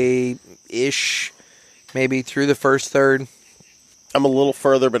halfway-ish, maybe through the first third. I'm a little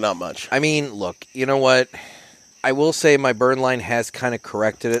further, but not much. I mean, look, you know what? I will say my burn line has kind of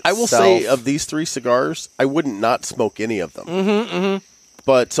corrected itself. I will say, of these 3 cigars, I wouldn't not smoke any of them.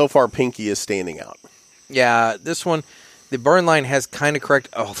 But so far, Pinky is standing out. Yeah, this one, the burn line has kind of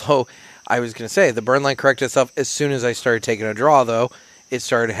corrected, although I was going to say, the burn line corrected itself as soon as I started taking a draw, though. It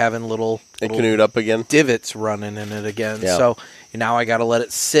started having little canoed up again, divots running in it again. Yeah. So now I got to let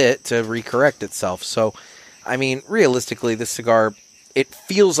it sit to recorrect itself. So, I mean, realistically, this cigar, it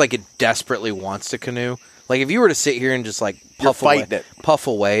feels like it desperately wants to canoe. Like if you were to sit here and just like puff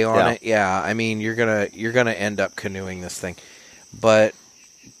away on it, yeah. I mean, you're gonna end up canoeing this thing. But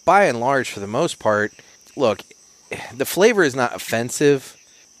by and large, for the most part, look, the flavor is not offensive.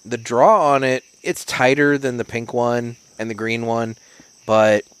 The draw on it, it's tighter than the pink one and the green one,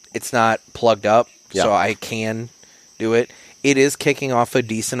 but it's not plugged up, so I can do it. It is kicking off a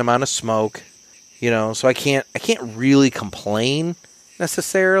decent amount of smoke, you know, so I can't really complain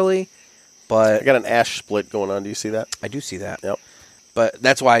necessarily. But I got an ash split going on. Do you see that? I do see that. Yep. But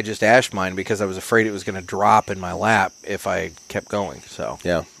that's why I just ashed mine, because I was afraid it was going to drop in my lap if I kept going. So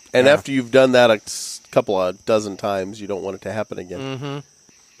yeah. And after you've done that a couple of dozen times, you don't want it to happen again.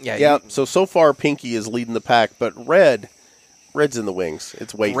 Yeah. So far, Pinky is leading the pack, but Red's in the wings.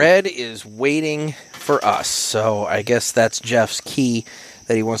 It's waiting. Red is waiting for us. So I guess that's Jeff's key,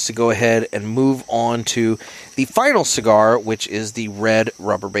 that he wants to go ahead and move on to the final cigar, which is the Red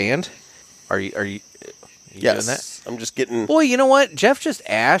Rubber Band. Are you doing that? I'm just getting... Boy, you know what? Jeff just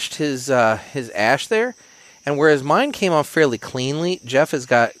ashed his ash there, and whereas mine came off fairly cleanly, Jeff has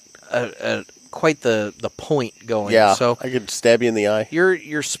got quite the point going. Yeah, so I could stab you in the eye.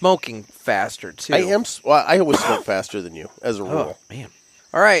 You're smoking faster too. I am. Well, I always smoke faster than you, as a rule. Oh man!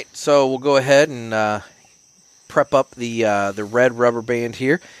 All right, so we'll go ahead and prep up the Red Rubber Band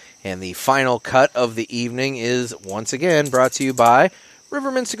here, and the final cut of the evening is once again brought to you by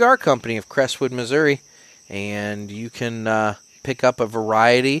Riverman Cigar Company of Crestwood, Missouri, and you can pick up a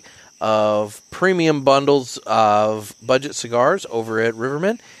variety of premium bundles of budget cigars over at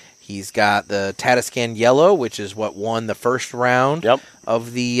Riverman. He's got the Tatiscan Yellow, which is what won the first round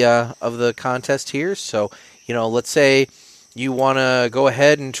of the contest here. So, you know, let's say you want to go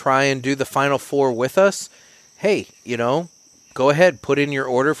ahead and try and do the final 4 with us. Hey, you know, go ahead, put in your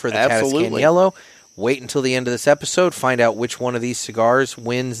order for the Tatiscan Yellow. Wait until the end of this episode. Find out which one of these cigars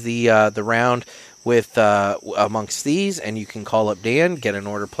wins the round with amongst these, and you can call up Dan, get an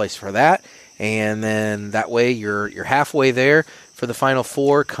order placed for that, and then that way you're halfway there for the final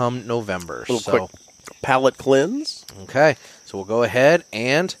 4 come November. Quick palate cleanse. Okay, so we'll go ahead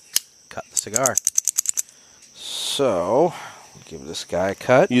and cut the cigar. So, give this guy a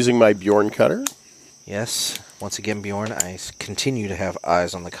cut. Using my Bjorn cutter. Yes. Once again, Bjorn, I continue to have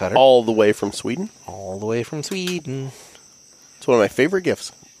eyes on the cutter. All the way from Sweden. All the way from Sweden. It's one of my favorite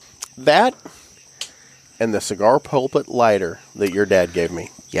gifts. That and the cigar pulpit lighter that your dad gave me.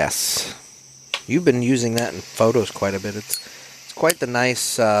 Yes. You've been using that in photos quite a bit. It's quite the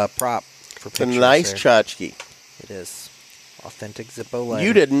nice prop for pictures. It's a nice tchotchke. It is. Authentic Zippo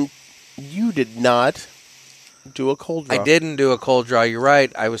lighter. You did not do a cold draw. I didn't do a cold draw. You're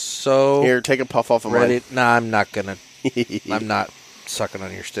right. I was so... Here, take a puff off of mine. Nah, I'm not going to... I'm not sucking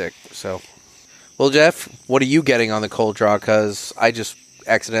on your stick. So, well, Jeff, what are you getting on the cold draw? Because I just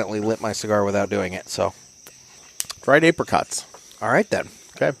accidentally lit my cigar without doing it. So, dried apricots. All right, then.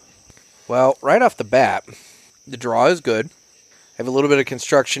 Okay. Well, right off the bat, the draw is good. I have a little bit of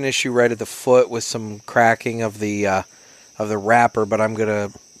construction issue right at the foot with some cracking of the wrapper, but I'm going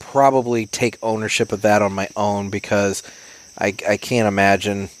to probably take ownership of that on my own because I can't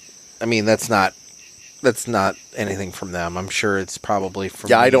imagine. I mean, that's not anything from them. I'm sure it's probably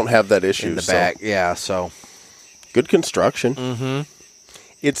from I don't have that issue in the back. Yeah, so good construction. Mm-hmm.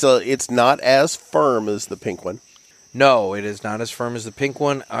 It's not as firm as the pink one. No, it is not as firm as the pink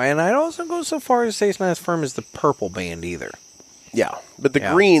one, and I'd also go so far as to say it's not as firm as the purple band either. Yeah, but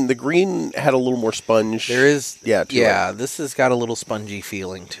the green had a little more sponge. There is, to it. This has got a little spongy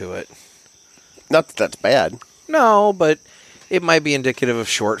feeling to it. Not that that's bad. No, but it might be indicative of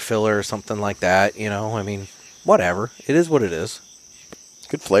short filler or something like that. I mean, whatever. It is what it is.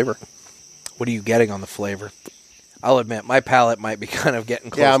 Good flavor. What are you getting on the flavor? I'll admit, my palate might be kind of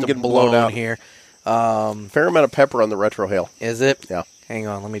getting close I'm to getting blown out here. Fair amount of pepper on the retro hail. Is it? Yeah. Hang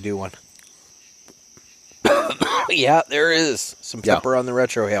on, let me do one. Yeah, there is some pepper on the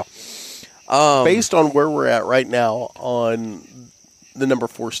retro hail. Based on where we're at right now on the number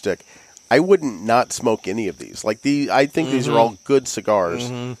 4 stick, I wouldn't not smoke any of these. I think these are all good cigars.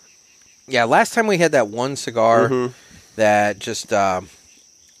 Mm-hmm. Yeah, last time we had that one cigar that just, and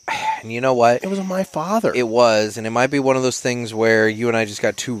you know what? It was my father. It was, and it might be one of those things where you and I just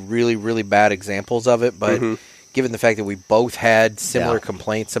got 2 really, really bad examples of it, but given the fact that we both had similar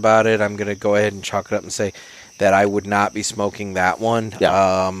complaints about it, I'm going to go ahead and chalk it up and say that I would not be smoking that one.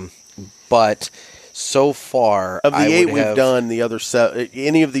 Yeah. But so far, of the 8 we've done, the other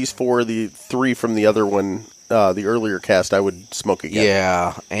any of these 4, the 3 from the other one, the earlier cast, I would smoke again.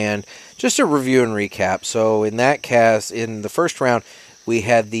 Yeah, and just a review and recap. So in that cast, in the first round, we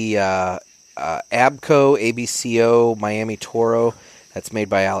had the ABCO Miami Toro. That's made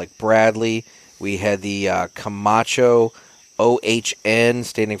by Alec Bradley. We had the Camacho OHN,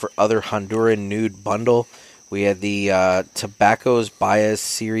 standing for Other Honduran Nude Bundle. We had the Tobacco's Baez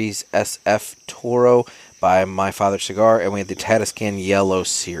Series SF Toro by My Father Cigar. And we had the Tatiscan Yellow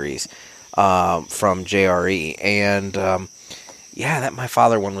Series from JRE. And, that My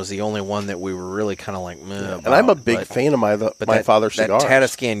Father one was the only one that we were really kind of like, meh about. And I'm a big fan of My Father Cigar. That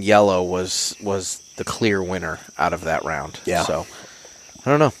Tatiscan Yellow was the clear winner out of that round. Yeah. So, I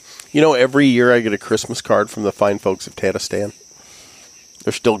don't know. Every year I get a Christmas card from the fine folks of Tatiscan.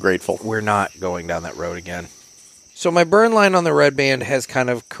 They're still grateful. We're not going down that road again. So my burn line on the red band has kind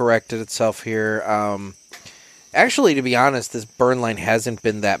of corrected itself here. Actually, to be honest, this burn line hasn't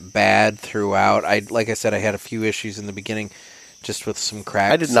been that bad throughout. Like I said, I had a few issues in the beginning just with some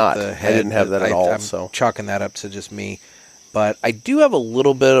cracks. I did not. At the head. I didn't have that at all. I'm chalking that up to just me. But I do have a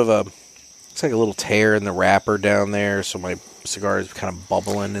little bit of looks like a little tear in the wrapper down there, so my cigar is kind of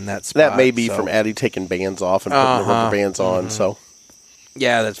bubbling in that spot. That may be from Addie taking bands off and putting the rubber bands on. So,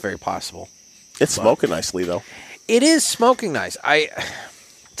 yeah, that's very possible. It's smoking nicely, though. It is smoking nice.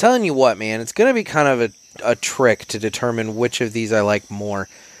 Telling you what, man, it's going to be kind of a trick to determine which of these I like more,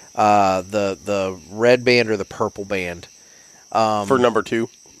 the red band or the purple band. For number 2?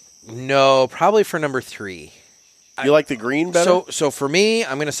 No, probably for number 3. You like the green better? So for me,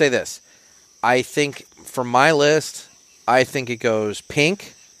 I'm going to say this. I think for my list, I think it goes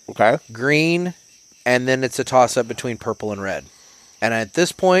pink, green, and then it's a toss-up between purple and red. And at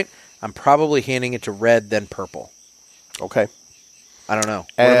this point, I'm probably handing it to red, then purple. Okay. I don't know.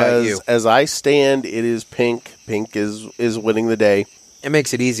 What about you? As I stand, it is pink. Pink is winning the day. It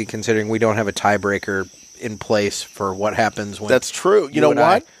makes it easy considering we don't have a tiebreaker in place for what happens when... That's true. You know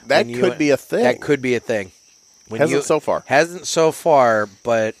what? That could be a thing. That could be a thing. Hasn't so far. Hasn't so far,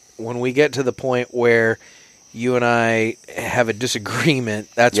 but when we get to the point where you and I have a disagreement,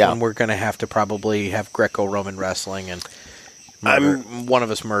 that's when we're going to have to probably have Greco-Roman wrestling and one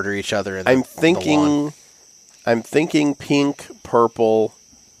of us murder each other. I'm thinking pink, purple,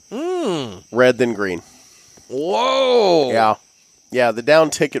 red, then green. Whoa! Yeah. The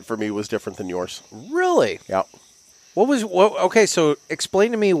down ticket for me was different than yours. Really? Yeah. Okay, so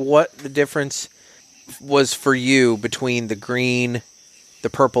explain to me what the difference was for you between the green, the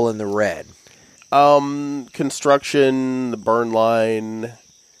purple, and the red. Construction, the burn line.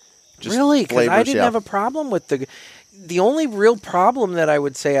 Really? Because I didn't have a problem with the only real problem that I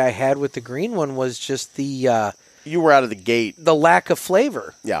would say I had with the green one was just the... you were out of the gate. The lack of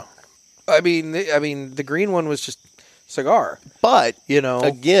flavor. Yeah. I mean, the green one was just cigar. But,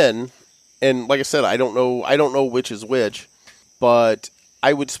 again, and like I said, I don't know which is which, but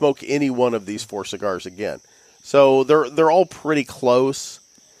I would smoke any one of these 4 cigars again. So they're all pretty close,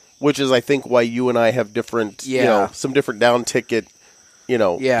 which is, I think, why you and I have different, some different down ticket,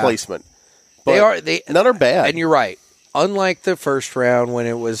 placement. But none are bad. And you're right. Unlike the first round when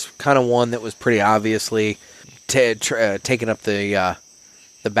it was kind of one that was pretty obviously taking up the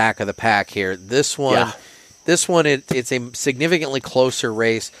back of the pack here. This one, it's a significantly closer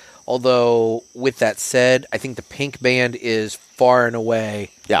race. Although, with that said, I think the pink band is far and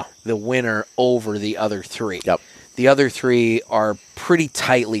away the winner over the other 3. Yep. The other 3 are pretty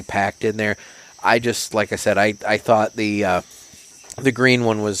tightly packed in there. I just, like I said, I thought the green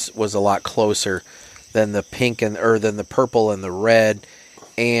one was a lot closer than the pink than the purple and the red.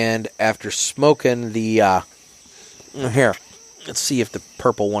 And after smoking the here, Let's see if the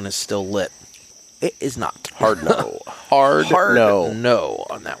purple one is still lit. It is not. Hard no. Hard no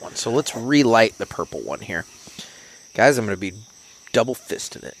on that one. So let's relight the purple one here. Guys, I'm going to be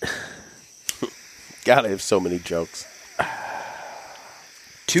double-fisting it. God, I have so many jokes.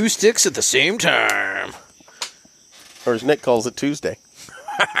 2 sticks at the same time. Or as Nick calls it, Tuesday.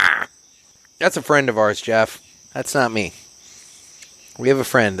 That's a friend of ours, Jeff. That's not me. We have a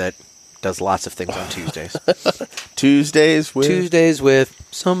friend that does lots of things on Tuesdays. Tuesdays with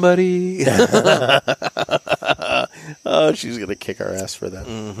somebody. Oh, she's going to kick our ass for that.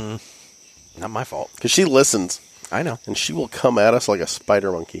 Mm-hmm. Not my fault. Because she listens. I know. And she will come at us like a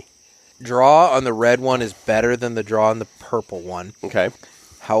spider monkey. Draw on the red one is better than the draw on the purple one. Okay.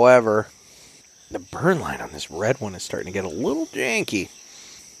 However, the burn line on this red one is starting to get a little janky.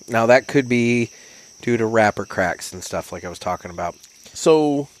 Now, that could be due to wrapper cracks and stuff like I was talking about.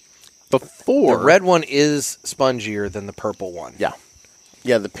 So, before... The red one is spongier than the purple one. Yeah.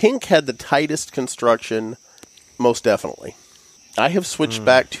 Yeah, the pink had the tightest construction, most definitely. I have switched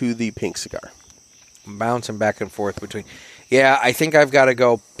back to the pink cigar. I'm bouncing back and forth between... Yeah, I think I've got to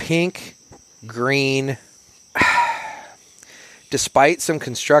go pink, green... Despite some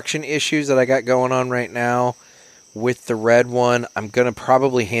construction issues that I got going on right now with the red one, I'm going to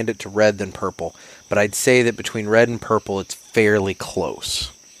probably hand it to red than purple. But I'd say that between red and purple, it's fairly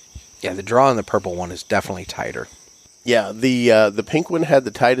close. Yeah, the draw on the purple one is definitely tighter. Yeah, the pink one had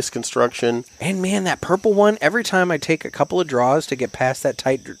the tightest construction. And man, that purple one, every time I take a couple of draws to get past that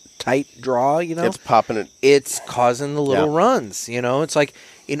tight draw, it's popping it. It's causing the little runs, It's like,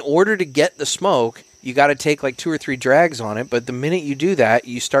 in order to get the smoke, you got to take like 2 or 3 drags on it, but the minute you do that,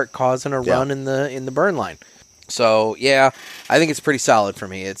 you start causing a run in the burn line. So, yeah, I think it's pretty solid for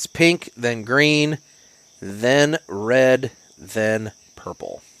me. It's pink, then green, then red, then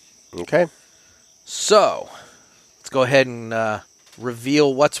purple. Okay. So, let's go ahead and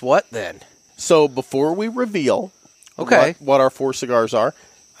reveal what's what then. So, before we reveal what our 4 cigars are,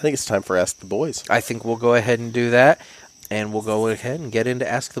 I think it's time for Ask the Boys. I think we'll go ahead and do that, and we'll go ahead and get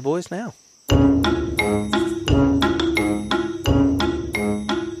into Ask the Boys now.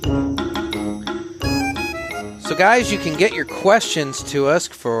 So, guys, you can get your questions to us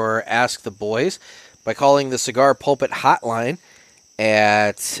for Ask the Boys by calling the Cigar Pulpit hotline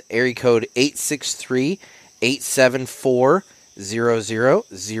at area code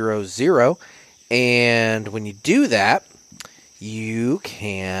 863-874-0000. And when you do that, you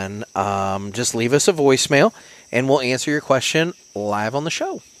can just leave us a voicemail, and we'll answer your question live on the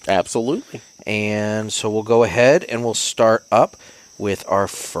show. Absolutely. And so we'll go ahead and we'll start up with our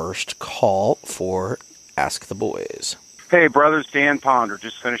first call for Ask the Boys. Hey, brothers, Dan Ponder.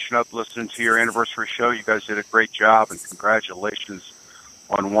 Just finishing up listening to your anniversary show. You guys did a great job, and congratulations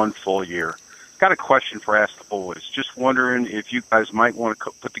on 1 full year. Got a question for Ask the Boys. Just wondering if you guys might want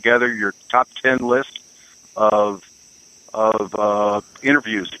to put together your top 10 list of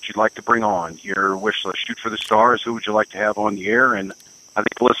interviews that you'd like to bring on. Your wish list. Shoot for the stars. Who would you like to have on the air? And I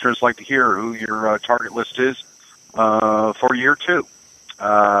think listeners like to hear who your target list is for year 2.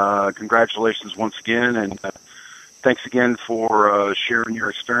 Congratulations once again, and thanks again for sharing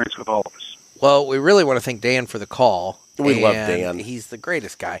your experience with all of us. Well, we really want to thank Dan for the call. We love Dan. He's the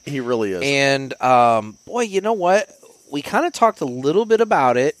greatest guy. He really is. And, boy, you know what? We kind of talked a little bit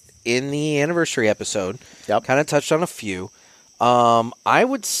about it in the anniversary episode. Yep. Kind of touched on a few. I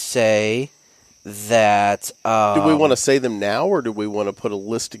would say that... do we want to say them now, or do we want to put a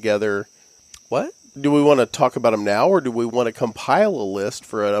list together? What? Do we want to talk about them now, or do we want to compile a list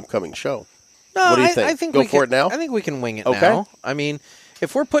for an upcoming show? No, what do you think? I think Go for it now? I think we can wing it now. I mean,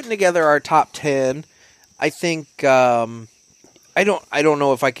 if we're putting together our top 10, I think I don't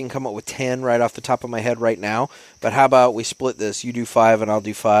know if I can come up with 10 right off the top of my head right now, but how about we split this? You do 5 and I'll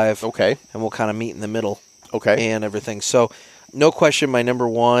do 5. Okay. And we'll kind of meet in the middle. Okay. And everything. So, no question, my number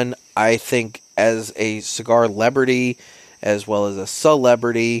 1, I think as a cigar celebrity, as well as a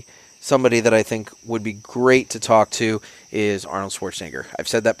celebrity, somebody that I think would be great to talk to is Arnold Schwarzenegger. I've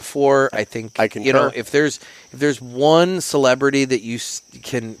said that before. I think I concur. If there's one celebrity that you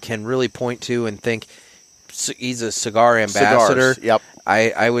can really point to and think he's a cigar ambassador, Cigars, yep.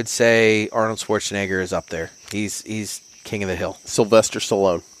 I would say Arnold Schwarzenegger is up there. He's king of the hill. Sylvester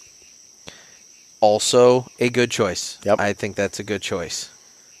Stallone. Also a good choice. Yep. I think that's a good choice.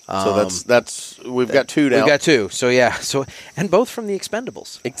 So that's we've got 2 now. We've got 2. So yeah. And both from the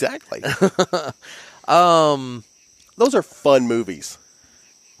Expendables. Exactly. Those are fun movies.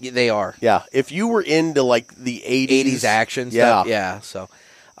 They are. Yeah. If you were into like the 80s action stuff. Yeah. So,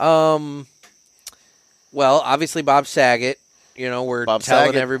 well, obviously Bob Saget. We're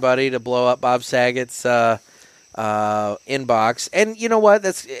telling everybody to blow up Bob Saget's inbox. And you know what?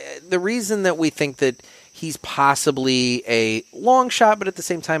 That's the reason that we think that he's possibly a long shot, but at the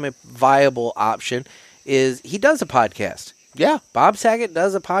same time a viable option, is he does a podcast. Yeah. Bob Saget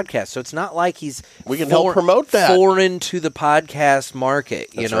does a podcast, so it's not like we can help promote that. Foreign to the podcast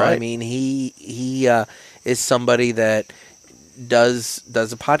market. You That's know right. what I mean? He is somebody that does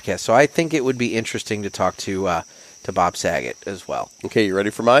a podcast. So I think it would be interesting to talk to Bob Saget as well. Okay, you ready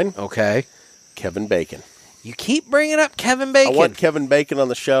for mine? Okay. Kevin Bacon. You keep bringing up Kevin Bacon. I want Kevin Bacon on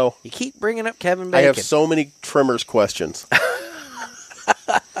the show. You keep bringing up Kevin Bacon. I have so many Tremors questions.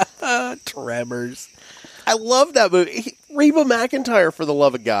 Tremors. I love that movie. Reba McEntire, for the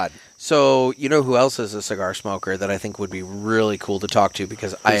love of God. So, you know who else is a cigar smoker that I think would be really cool to talk to,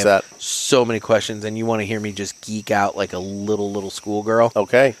 because I have that? so many questions, and you want to hear me just geek out like a little schoolgirl?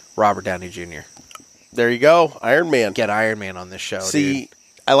 Okay. Robert Downey Jr. There you go. Iron Man. Get Iron Man on this show, See, dude.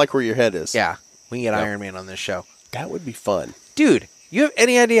 I like where your head is. Yeah, we can get Iron Man on this show. That would be fun. Dude, you have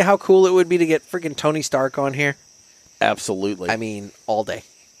any idea how cool it would be to get freaking Tony Stark on here? Absolutely. I mean, all day.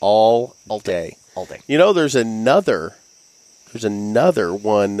 All day. All day. You know, there's another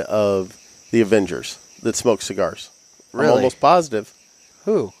one of the Avengers that smokes cigars. Really? I'm almost positive.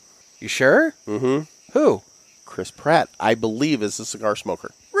 Who? You sure? Mm-hmm. Who? Chris Pratt, I believe, is a cigar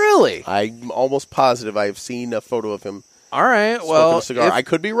smoker. Really? I'm almost positive I have seen a photo of him All right. smoking Well, a cigar. I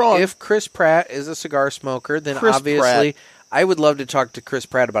could be wrong. If Chris Pratt is a cigar smoker, then Chris obviously Pratt. I would love to talk to Chris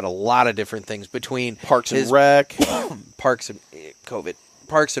Pratt about a lot of different things between Parks his and Rec. Parks and COVID.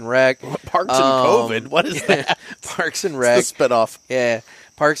 Parks and Rec. Parks and COVID? What is that? Parks and Rec. It's the spinoff. Yeah.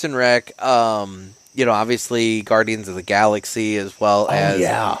 Parks and Rec. You know, obviously Guardians of the Galaxy, as well as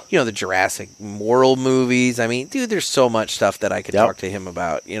you know, the Jurassic World movies. I mean, dude, there's so much stuff that I could talk to him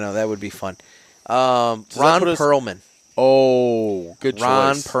about. You know, that would be fun. Ron Perlman. Oh, good choice.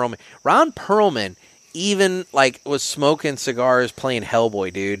 Ron Perlman. Ron Perlman even was smoking cigars playing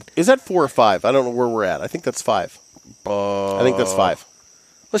Hellboy, dude. Is that 4 or 5? I don't know where we're at. I think that's 5. I think that's 5.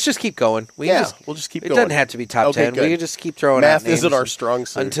 Let's just keep going. We'll just keep going. It doesn't have to be top 10. Good. We can just keep throwing Math out names isn't our strong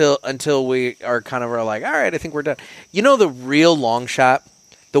suit. until we are kind of like, all right, I think we're done. You know the real long shot?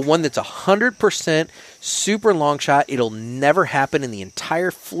 The one that's 100% super long shot. It'll never happen in the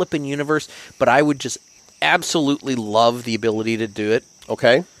entire flipping universe, but I would just absolutely love the ability to do it.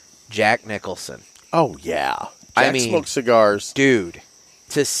 Okay. Jack Nicholson. Oh, yeah. I Jack smokes cigars. Dude,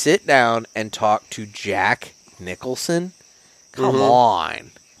 to sit down and talk to Jack Nicholson? Come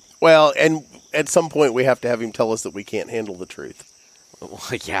on. Well, and at some point we have to have him tell us that we can't handle the truth. Well,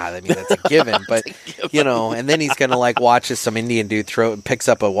 yeah, I mean, that's a given. But, you know, and then he's going to, watch as some Indian dude picks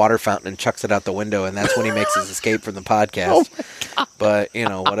up a water fountain and chucks it out the window, and that's when he makes his escape from the podcast. Oh, my God. But, you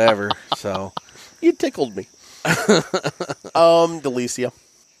know, whatever. So You tickled me. Delicia.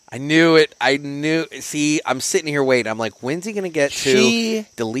 I knew it. See, I'm sitting here waiting. I'm like, when's he going to get to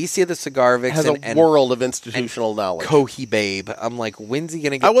Delicia the Cigar Vixen has a world of institutional knowledge. Cohi Babe. I'm like, when's he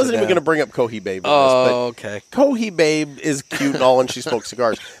going to get I wasn't to even them? going to bring up Cohi Babe in this, but okay. Cohi Babe is cute and all, and she smokes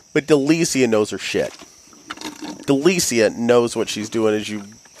cigars. But Delicia knows her shit. Delicia knows what she's doing as you...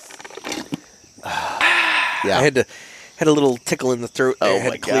 Yeah. I had a little tickle in the throat there. I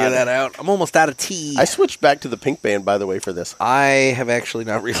had to clear that out. I'm almost out of tea. I switched back to the pink band, by the way, for this. I have actually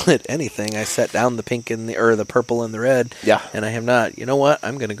not relit anything. I set down the pink and the purple and the red. Yeah. And I have not. You know what?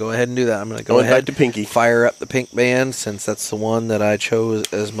 I'm going to go ahead and do that. I'm going to go Going ahead back to pinky. Fire up the pink band, since that's the one that I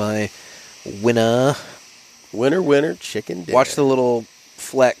chose as my winner. Winner, chicken dinner. Watch the little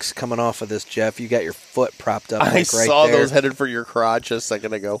flex coming off of this, Jeff. You got your foot propped up. I saw those headed for your crotch a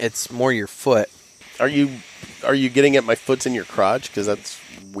second ago. It's more your foot. Are you getting at my foot's in your crotch? Because that's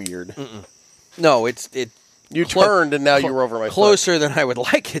weird. Mm-mm. No, you turned and now you were over my closer foot. than I would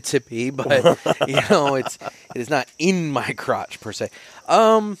like it to be, but it is not in my crotch per se.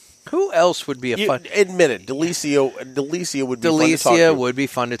 Who else would be fun? Admit it, Delicia would be fun to talk to. Delicia would be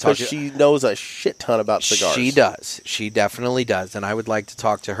fun to talk to. Because she knows a shit ton about cigars. She does. She definitely does, and I would like to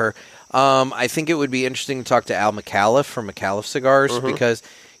talk to her. I think it would be interesting to talk to Al McAuliffe from McAuliffe Cigars, because,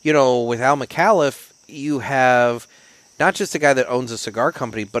 with Al McAuliffe, you have not just a guy that owns a cigar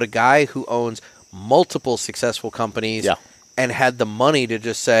company, but a guy who owns multiple successful companies and had the money to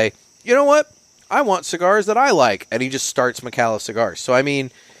just say, you know what? I want cigars that I like. And he just starts McAuliffe Cigars. So, I mean...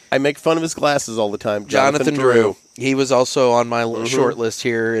 I make fun of his glasses all the time. Jonathan Drew. He was also on my short list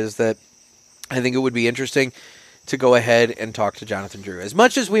here, is that I think it would be interesting to go ahead and talk to Jonathan Drew. As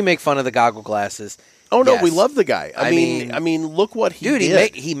much as we make fun of the goggle glasses... Oh, no, we love the guy. I mean, look what he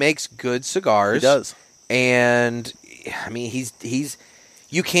did. He makes good cigars. He does. And, I mean, he's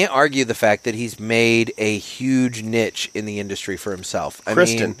you can't argue the fact that he's made a huge niche in the industry for himself.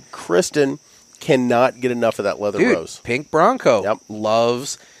 Kristen Cannot get enough of that leather rose. Pink Bronco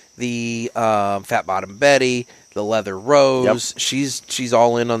loves the Fat Bottom Betty, the leather rose. She's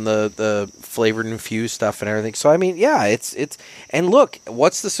all in on the flavored and infused stuff and everything. So I mean, yeah, it's and look,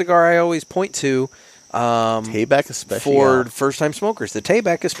 what's the cigar I always point to? Tayback Especial for first time smokers, the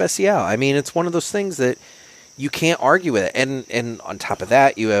Tayback Especial. I mean, it's one of those things that you can't argue with it. And on top of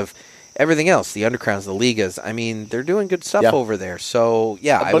that, you have everything else, the Undercrowns, the Ligas. I mean, they're doing good stuff over there. So,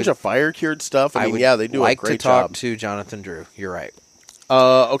 yeah. A bunch of fire-cured stuff. I mean, they do a great job. like to talk to Jonathan Drew. You're right.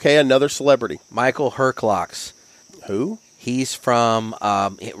 Okay, another celebrity. Michael Herklocks. Who? He's from,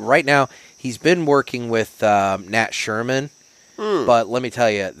 right now, he's been working with Nat Sherman. But let me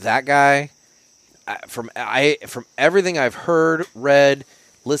tell you, that guy, from everything I've heard, read,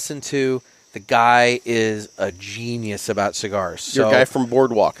 listened to, the guy is a genius about cigars. Your guy from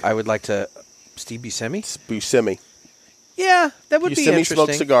Boardwalk. I would like to... Steve Buscemi? Buscemi. Yeah, that would be interesting. Buscemi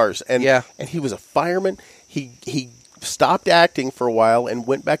smoked cigars. And he was a fireman. He stopped acting for a while and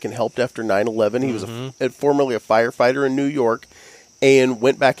went back and helped after 9/11. He was formerly a firefighter in New York and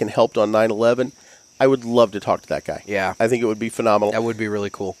went back and helped on 9/11. I would love to talk to that guy. Yeah. I think it would be phenomenal. That would be really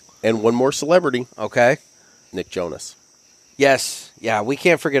cool. And one more celebrity. Okay. Nick Jonas. Yes. Yeah, we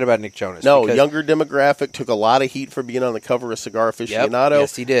can't forget about Nick Jonas. No, younger demographic, took a lot of heat for being on the cover of Cigar Aficionado.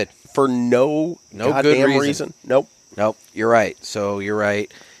 Yes, he did. For no goddamn good reason. Nope. You're right. So you're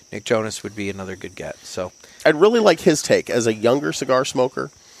right. Nick Jonas would be another good get. So I'd really like his take. As a younger cigar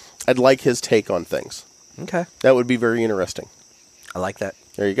smoker, I'd like his take on things. Okay. That would be very interesting. I like that.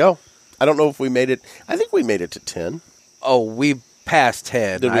 There you go. I don't know if we made it. I think we made it to 10. Oh, we passed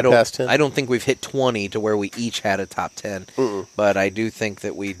 10. Did we pass 10? I don't think we've hit 20 to where we each had a top 10. But I do think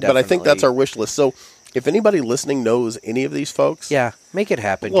that we definitely... But I think that's our wish list. So if anybody listening knows any of these folks... Yeah, make it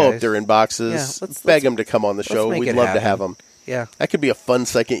happen, blow guys. up their inboxes. Yeah, beg them to come on the show. We'd love to have them. Yeah. That could be a fun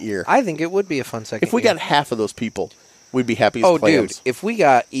second year. I think it would be a fun second year. If we got half of those people, we'd be happy as clams. Dude, if we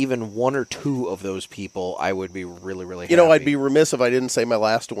got even one or two of those people, I would be really, really happy. You know, I'd be remiss if I didn't say my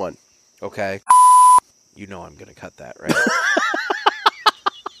last one. Okay. You know I'm going to cut that, right?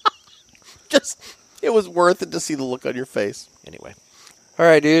 It was worth it to see the look on your face. Anyway. All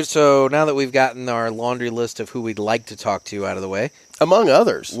right, dude. So now that we've gotten our laundry list of who we'd like to talk to out of the way, among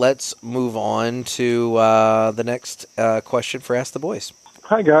others, let's move on to the next question for Ask the Boys.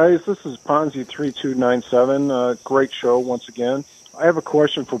 Hi, guys. This is Ponzi3297. Great show once again. I have a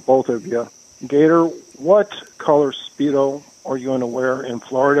question for both of you. Gator, what color Speedo are you going to wear in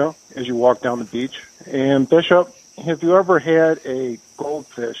Florida as you walk down the beach? And Bishop, have you ever had a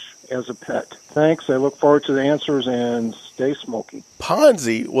goldfish as a pet? Thanks. I look forward to the answers and stay smoky.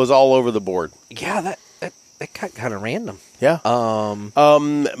 Ponzi was all over the board. Yeah, that got kind of random. Yeah.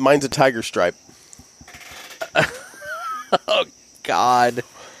 Mine's a tiger stripe. Oh God,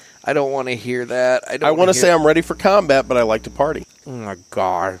 I don't want to hear that. I want to say I'm ready for combat, but I like to party. Oh my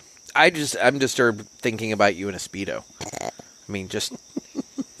God, I'm disturbed thinking about you in a Speedo. I mean, just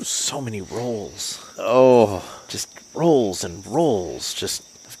so many rolls. Oh, just rolls and rolls.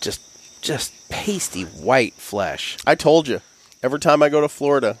 Just pasty white flesh. I told you. Every time I go to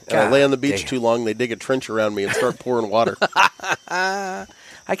Florida and I lay on the beach damn. too long, they dig a trench around me and start pouring water. I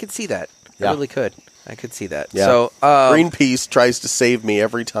could see that. Yeah. I really could. I could see that. Yeah. So Greenpeace tries to save me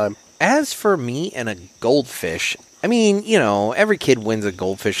every time. As for me and a goldfish, I mean, you know, every kid wins a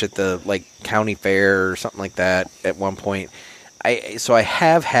goldfish at the county fair or something like that at one point. So I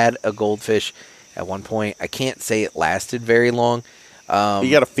have had a goldfish at one point. I can't say it lasted very long.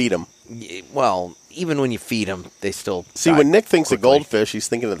 You got to feed them. Well, even when you feed them, they still see. When Nick thinks of goldfish, he's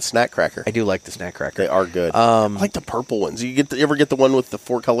thinking of the snack cracker. I do like the snack cracker. They are good. I like the purple ones. You ever get the one with the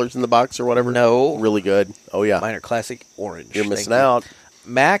 4 colors in the box or whatever? No, really good. Oh yeah, mine are classic orange. You're missing out.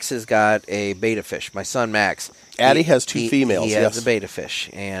 Max has got a beta fish. My son Max. Addie has 2 females. He has a beta fish,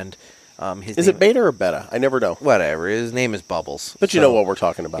 and is it beta or beta? I never know. Whatever. His name is Bubbles. But you know what we're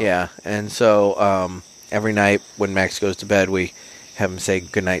talking about. Yeah, and so every night when Max goes to bed, we have him say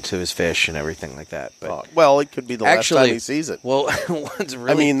goodnight to his fish and everything like that. But well, it could be the last time he sees it. Well,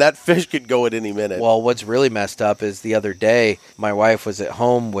 that fish could go at any minute. Well, what's really messed up is the other day, my wife was at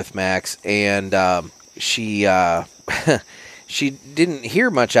home with Max, and she she didn't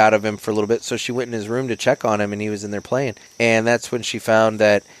hear much out of him for a little bit, so she went in his room to check on him, and he was in there playing. And that's when she found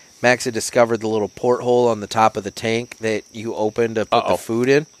that Max had discovered the little porthole on the top of the tank that you open to put the food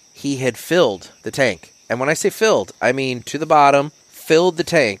in. He had filled the tank. And when I say filled, I mean to the bottom, filled the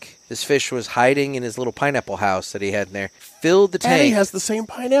tank. This fish was hiding in his little pineapple house that he had in there. Filled the tank. And he has the same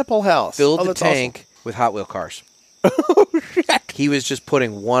pineapple house. Filled the tank with Hot Wheel cars. He was just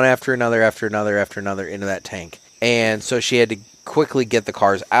putting one after another into that tank. And so she had to quickly get the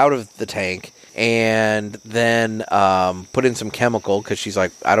cars out of the tank and then put in some chemical because she's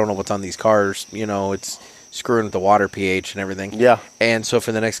like, I don't know what's on these cars. It's screwing with the water pH and everything. Yeah. And so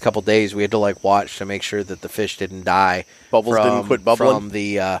for the next couple days, we had to watch to make sure that the fish didn't die. Bubbles didn't quit bubbling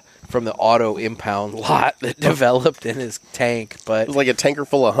from the auto impound lot that developed in his tank. But it was like a tanker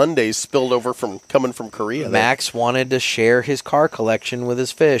full of Hyundais spilled over coming from Korea. Max wanted to share his car collection with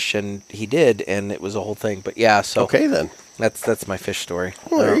his fish, and he did, and it was a whole thing. But yeah, so okay then. That's my fish story.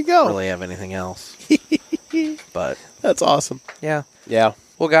 Well, there you go. I don't really have anything else. But that's awesome. Yeah. Yeah.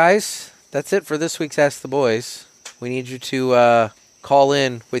 Well, guys, that's it for this week's Ask the Boys. We need you to call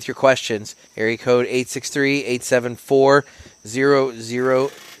in with your questions. Area code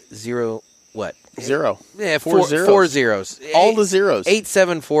 863-874-0000 what? Zero. Yeah, four zeros. 4 zeros. All the zeros.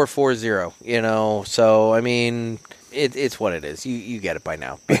 87440. So I mean, it's what it is. You get it by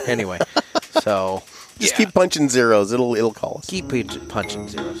now. But anyway, so just keep punching zeros. It'll call us. Keep punching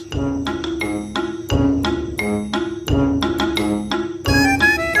zeros.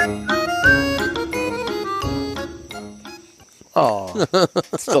 Oh,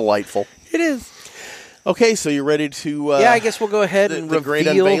 it's delightful. It is. Okay, so you're ready to... I guess we'll go ahead and reveal... great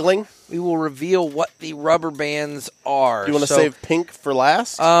unveiling? We will reveal what the rubber bands are. Do you want to save pink for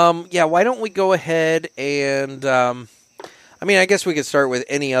last? Yeah, why don't we go ahead and... I guess we could start with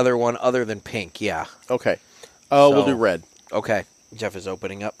any other one other than pink, yeah. Okay. We'll do red. Okay. Jeff is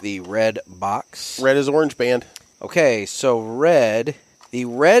opening up the red box. Red is orange band. Okay, so red... The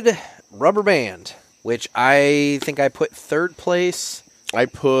red rubber band, which I think I put third place... I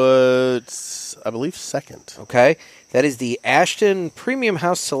put, I believe, second. Okay. That is the Ashton Premium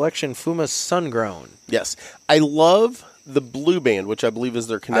House Selection Fuma Sungrown. Yes. I love the blue band, which I believe is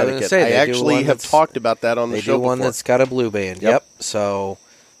their Connecticut. I actually have talked about that on the show before. They do one that's got a blue band. Yep. So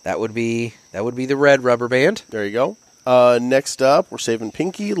that would be the red rubber band. There you go. Next up, we're saving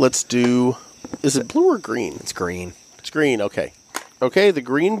pinky. Let's do, is it blue or green? It's green. It's green, okay. Okay, the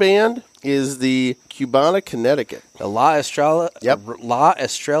green band is the Cubana Connecticut. The La Estrella. Yep. La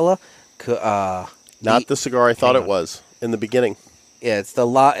Estrella. Not the cigar I thought it was in the beginning. Yeah, it's the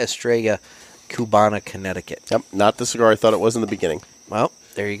La Estrella Cubana Connecticut. Yep, not the cigar I thought it was in the beginning. Well,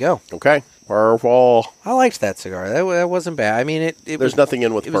 there you go. Okay. Purple. I liked that cigar. That wasn't bad. I mean, there's nothing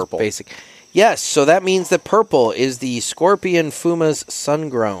in with purple. Was basic. Yes, so that means that purple is the Scorpion Fuma's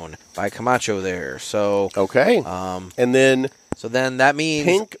Sungrown by Camacho there. So okay. And then... So then that means...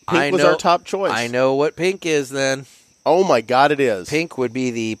 Pink was our top choice. I know what pink is then. Oh my God, it is. Pink would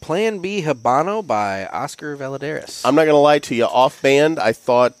be the Plan B Habano by Oscar Valadares. I'm not going to lie to you. Off band, I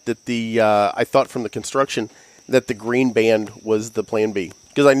thought that I thought from the construction that the green band was the Plan B.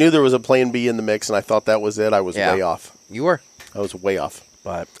 Because I knew there was a Plan B in the mix, and I thought that was it. I was way off. You were. I was way off.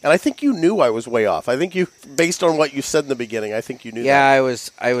 And I think you knew I was way off. I think you, based on what you said in the beginning, I think you knew that. Yeah,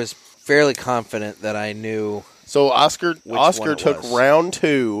 I was fairly confident that I knew. So Oscar took round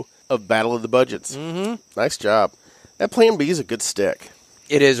 2 of Battle of the Budgets. Mm-hmm. Nice job. That Plan B is a good stick.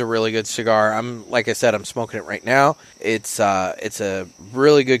 It is a really good cigar. Like I said, I'm smoking it right now. It's a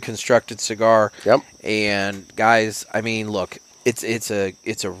really good constructed cigar. Yep. And guys, I mean, look, it's a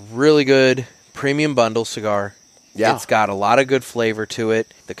really good premium bundle cigar. Yeah. It's got a lot of good flavor to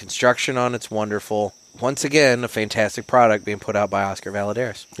it. The construction on it's wonderful. Once again, a fantastic product being put out by Oscar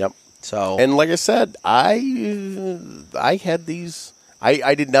Valadares. Yep. So, and like I said, I had these.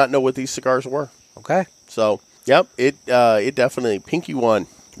 I did not know what these cigars were. Okay. So, yep, it definitely pinky won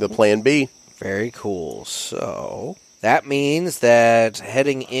the Plan B. Very cool. So that means that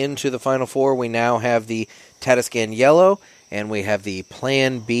heading into the final 4, we now have the Tatiscan Yellow and we have the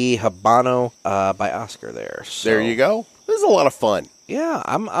Plan B Habano by Oscar there. So, there you go. This is a lot of fun. Yeah,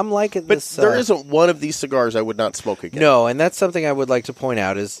 I'm liking this. But there isn't one of these cigars I would not smoke again. No, and that's something I would like to point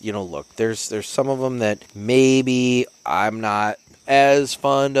out is, look, there's some of them that maybe I'm not as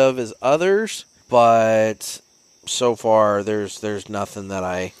fond of as others, but so far there's nothing that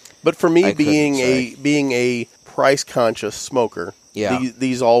I. But for me, being a price conscious smoker,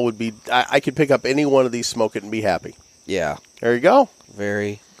 these all would be. I could pick up any one of these, smoke it, and be happy. Yeah, there you go.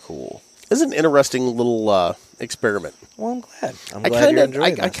 Very cool. This is an interesting little experiment. Well, I'm glad. I'm glad you're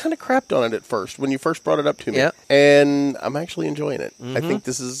enjoying this. I kind of crapped on it at first when you first brought it up to me. Yeah. And I'm actually enjoying it. Mm-hmm. I think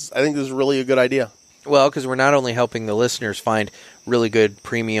this is really a good idea. Well, because we're not only helping the listeners find really good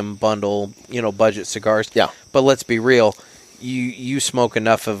premium bundle, budget cigars. Yeah. But let's be real. You smoke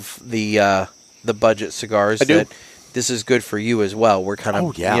enough of the budget cigars that this is good for you as well. We're kind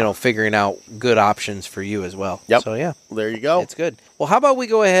of figuring out good options for you as well. Yep. So yeah, there you go. It's good. Well, how about we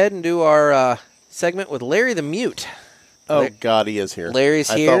go ahead and do our segment with Larry the Mute? God, he is here. Larry's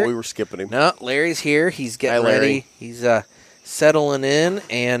here. I thought we were skipping him. No, Larry's here. He's getting ready. He's settling in,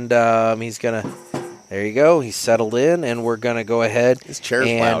 and he's going to... There you go. He's settled in, and we're going to go ahead. His chair's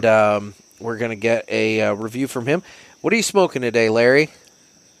and loud. We're going to get a review from him. What are you smoking today, Larry?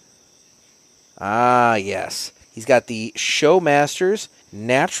 Ah, yes. He's got the Showmasters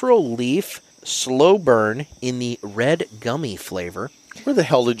Natural Leaf Slow Burn in the red gummy flavor. Where the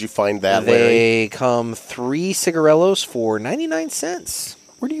hell did you find that, Larry? They come 3 cigarellos for 99 cents.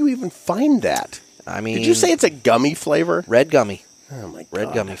 Where do you even find that? I mean... Did you say it's a gummy flavor? Red gummy. Oh, my God.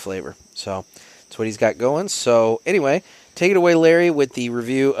 Red gummy flavor. So, that's what he's got going. So, anyway, take it away, Larry, with the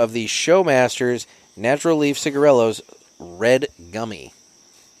review of the Showmasters Natural Leaf Cigarellos Red Gummy.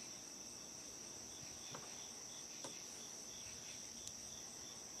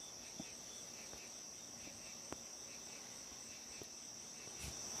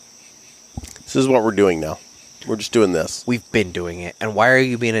 This is what we're doing now. We're just doing this. We've been doing it. And why are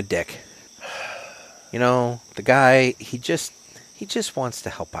you being a dick? You know, the guy, he just wants to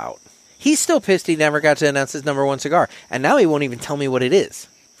help out. He's still pissed he never got to announce his number one cigar. And now he won't even tell me what it is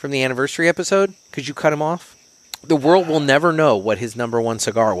from the anniversary episode because you cut him off. The world will never know what his number one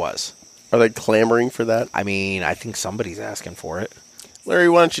cigar was. Are they clamoring for that? I mean, I think somebody's asking for it. Larry,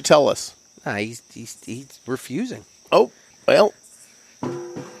 why don't you tell us? Nah, he's refusing. Oh, well.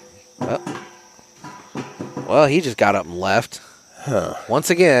 Well, he just got up and left. Huh. Once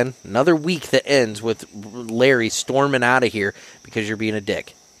again, another week that ends with Larry storming out of here because you're being a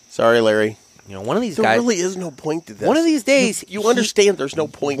dick. Sorry, Larry. You know, one of these there guys... There really is no point to this. One of these days... You understand there's no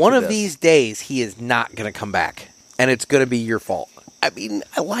point to this. One of these days, he is not going to come back. And it's going to be your fault. I mean,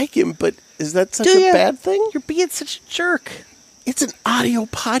 I like him, but is that such a bad thing? You're being such a jerk. It's an audio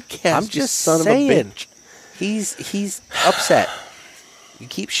podcast. I'm just saying. Of a bitch. He's upset. You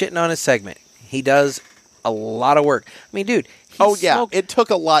keep shitting on his segment. He does a lot of work. I mean, dude. It took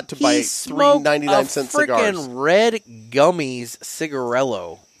a lot to buy 3.99 cigars. Freaking red gummies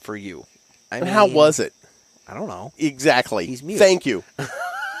cigarello for you. I mean, how was it? I don't know. Exactly. He's mute. Thank you.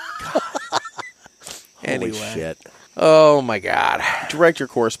 Anyway. Holy shit. Oh my God. Direct your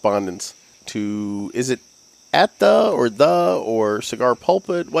correspondence to, is it at or Cigar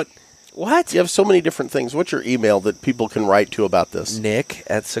Pulpit? What? You have so many different things. What's your email that people can write to about this?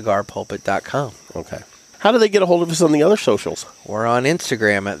 Nick@cigarpulpit.com. Okay. How do they get a hold of us on the other socials? We're on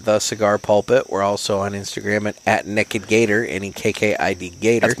Instagram at The Cigar Pulpit. We're also on Instagram at Naked Gator, N-E-K-K-I-D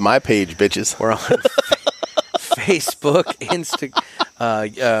Gator. That's my page, bitches. We're on Facebook,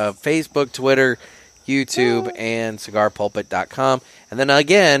 Facebook, Twitter, YouTube, and cigarpulpit.com. And then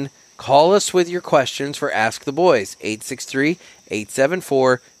again, call us with your questions for Ask the Boys,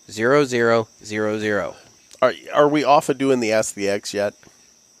 863-874-0000. Are we off of doing the Ask the X yet?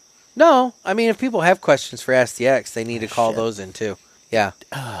 No. I mean, if people have questions for Ask the X, they need to call those in, too. Yeah.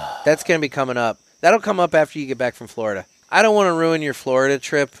 That's going to be coming up. That'll come up after you get back from Florida. I don't want to ruin your Florida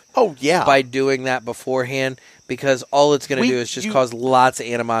trip by doing that beforehand, because all it's going to do is just cause lots of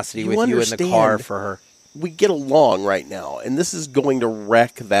animosity with you in the car for her. We get along right now, and this is going to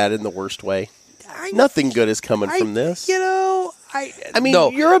wreck that in the worst way. Nothing good is coming from this. You know, I mean,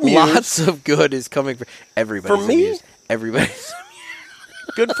 no, you're amused. Lots of good is coming from everybody. For me? Amused. Everybody's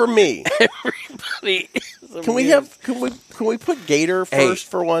good for me. Everybody is Can we put Gator first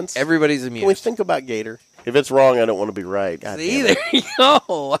for once? Everybody's amused. Can we think about Gator? If it's wrong, I don't want to be right. God See, there you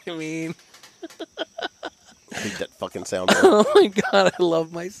go. I mean, I hate that fucking soundboard. Oh my God, I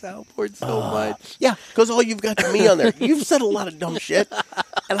love my soundboard so much. Yeah, because all you've got is me on there. You've said a lot of dumb shit,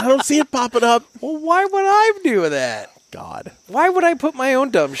 and I don't see it popping up. Well, why would I do that? God. Why would I put my own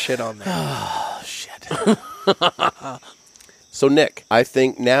dumb shit on there? Oh, shit. So, Nick, I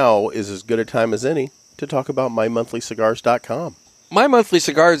think now is as good a time as any to talk about mymonthlycigars.com. My Monthly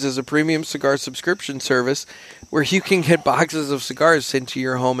Cigars is a premium cigar subscription service where you can get boxes of cigars sent to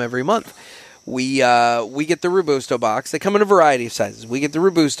your home every month. We get the Robusto box. They come in a variety of sizes. We get the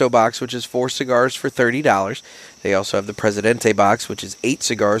Robusto box, which is 4 cigars for $30. They also have the Presidente box, which is 8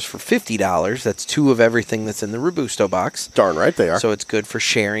 cigars for $50. That's 2 of everything that's in the Robusto box. Darn right they are. So it's good for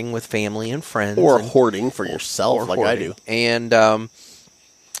sharing with family and friends. Or hoarding for yourself like hoarding. I do. And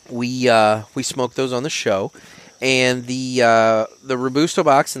we smoke those on the show. And the Robusto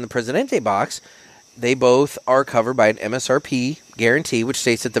box and the Presidente box, they both are covered by an MSRP guarantee, which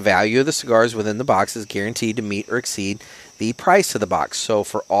states that the value of the cigars within the box is guaranteed to meet or exceed the price of the box. So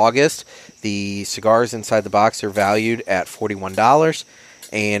for August, the cigars inside the box are valued at $41,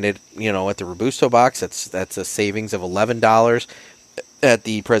 and at the Robusto box, that's a savings of $11. At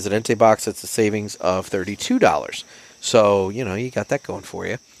the Presidente box, it's a savings of $32. So, you got that going for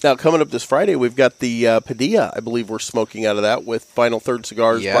you. Now, coming up this Friday, we've got the Padilla. I believe we're smoking out of that with Final Third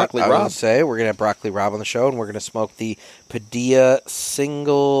Cigars, Broccoli Rob. I was say, we're going to have Broccoli Rob on the show, and we're going to smoke the Padilla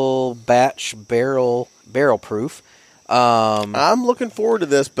single batch barrel proof. I'm looking forward to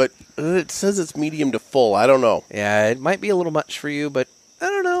this, but it says it's medium to full. I don't know. Yeah, it might be a little much for you, but I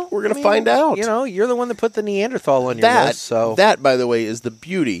don't know. We're going to find out. You're the one that put the Neanderthal on your list. So that, by the way, is the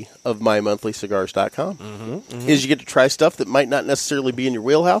beauty of mymonthlycigars.com. Is you get to try stuff that might not necessarily be in your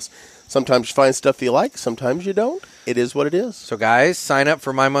wheelhouse. Sometimes you find stuff you like. Sometimes you don't. It is what it is. So, guys, sign up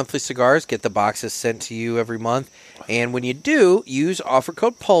for My Monthly Cigars. Get the boxes sent to you every month. And when you do, use offer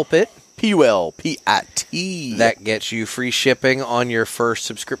code PULPIT. PULPIT. That gets you free shipping on your first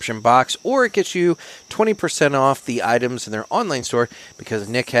subscription box, or it gets you 20% off the items in their online store, because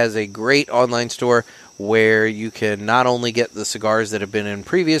Nick has a great online store where you can not only get the cigars that have been in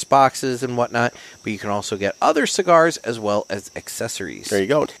previous boxes and whatnot, but you can also get other cigars as well as accessories. There you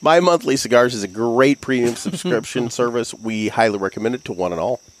go. My Monthly Cigars is a great premium subscription service. We highly recommend it to one and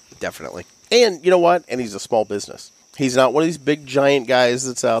all. Definitely. And you know what? And he's a small business. He's not one of these big giant guys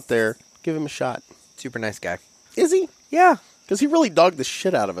that's out there. Give him a shot. Super nice guy. Is he? Yeah. Because he really dogged the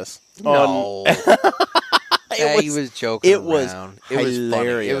shit out of us. No. He was joking around. It was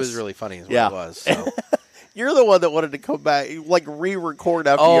funny. It was really funny is what it was. So. You're the one that wanted to come back, like re-record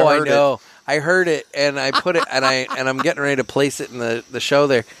after you heard it. I know. I heard it, and I put it, and I'm getting ready to place it in the show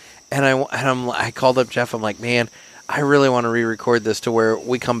there, and I called up Jeff. I'm like, man, I really want to re-record this to where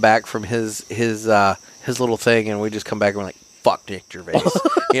we come back from his little thing, and we just come back and we're like, fuck Nick Gervais,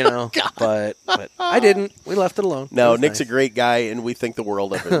 but I didn't. We left it alone. No, Nick's a great guy, and we think the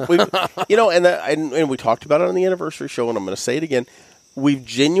world of him. And we talked about it on the anniversary show, and I'm going to say it again. We've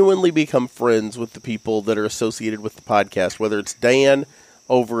genuinely become friends with the people that are associated with the podcast, whether it's Dan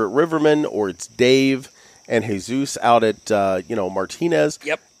over at Riverman, or it's Dave and Jesus out at Martinez.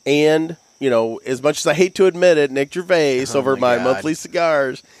 Yep. And as much as I hate to admit it, Nick Gervais over My Monthly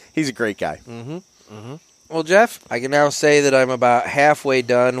Cigars, he's a great guy. Mm-hmm. Mm-hmm. Well, Jeff, I can now say that I'm about halfway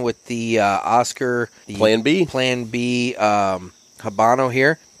done with the Oscar Plan B Habano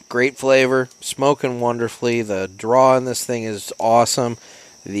here. Great flavor, smoking wonderfully. The draw on this thing is awesome.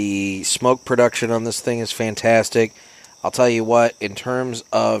 The smoke production on this thing is fantastic. I'll tell you what, in terms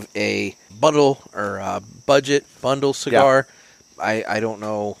of a bundle or a budget bundle cigar, I don't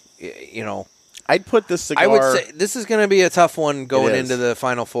know, I'd put this cigar... I would say this is going to be a tough one going into the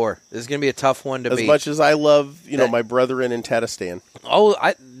Final Four. This is going to be a tough one to beat. As much as I love, my brethren in Tatistan. Oh,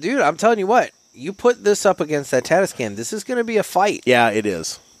 dude, I'm telling you what. You put this up against that Tatiscan, this is going to be a fight. Yeah, it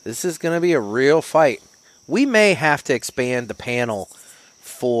is. This is going to be a real fight. We may have to expand the panel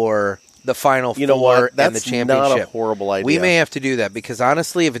for the Final Four and the championship. That's not a horrible idea. We may have to do that because,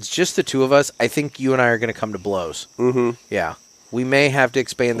 honestly, if it's just the two of us, I think you and I are going to come to blows. Mm-hmm. Yeah. We may have to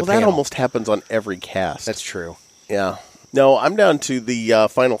expand the panel. That almost happens on every cast. That's true. Yeah. No, I'm down to the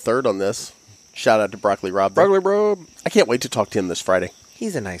final third on this. Shout out to Broccoli Rob. Broccoli Rob. I can't wait to talk to him this Friday.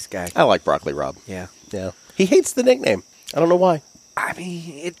 He's a nice guy. I like Broccoli Rob. Yeah. Yeah. He hates the nickname. I don't know why. I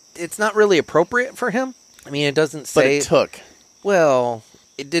mean, it's not really appropriate for him. I mean, it doesn't say... But it took. Well,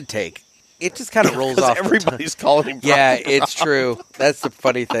 it did take. It just kind of rolls off. Everybody's calling him Broccoli Yeah, Rob. it's true. That's the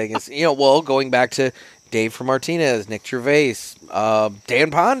funny thing. Is going back to Dave from Martinez, Nick Gervais,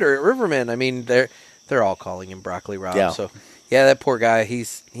 Dan Ponder at Riverman. I mean, they're all calling him Broccoli Rob. Yeah. So, yeah, that poor guy.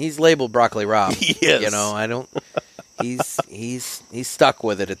 He's labeled Broccoli Rob. He is. I don't. He's stuck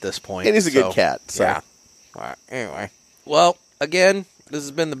with it at this point. And he's a good cat. So. Yeah. All right. Anyway, well, again, this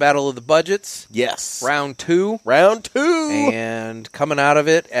has been the Battle of the Budgets. Yes. Round 2. And coming out of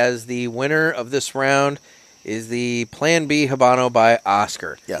it as the winner of this round is the Plan B Habano by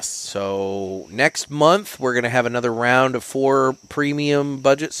Oscar. Yes. So next month, we're going to have another round of 4 premium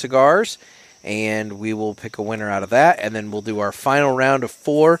budget cigars, and we will pick a winner out of that, and then we'll do our final round of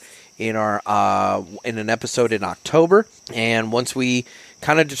 4 in an episode in October. And once we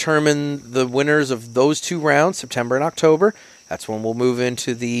kind of determine the winners of those 2 rounds, September and October, that's when we'll move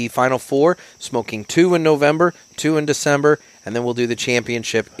into the Final 4, smoking 2 in November, 2 in December, and then we'll do the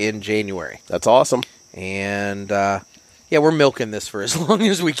championship in January. That's awesome. And, we're milking this for as long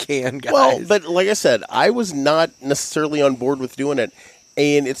as we can, guys. Well, but like I said, I was not necessarily on board with doing it,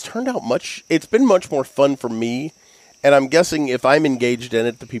 and it's been much more fun for me, and I'm guessing if I'm engaged in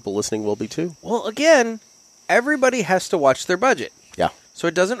it, the people listening will be too. Well, again, everybody has to watch their budget. Yeah. So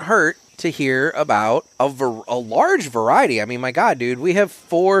it doesn't hurt to hear about a large variety. I mean, my God, dude, we have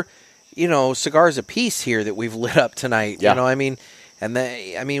 4, cigars apiece here that we've lit up tonight. Yeah.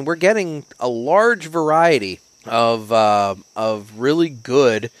 We're getting a large variety of really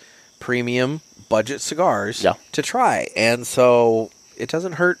good premium budget cigars Yeah. to try. And so it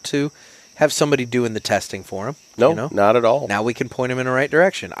doesn't hurt to have somebody doing the testing for them. No, not at all. Now we can point them in the right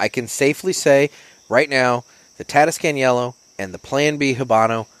direction. I can safely say right now, the Tatiscan Yellow and the Plan B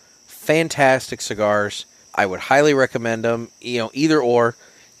Habano, fantastic cigars. I would highly recommend them, either or.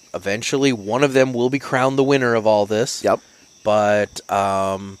 Eventually, one of them will be crowned the winner of all this. Yep. But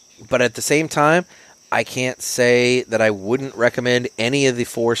at the same time, I can't say that I wouldn't recommend any of the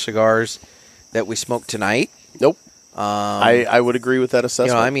 4 cigars that we smoked tonight. Nope. I would agree with that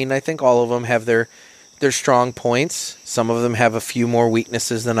assessment. I think all of them have their strong points. Some of them have a few more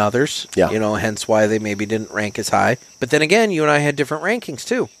weaknesses than others. Yeah. Hence why they maybe didn't rank as high. But then again, you and I had different rankings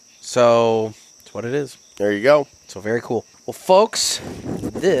too. So that's what it is. There you go. So very cool. Well, folks,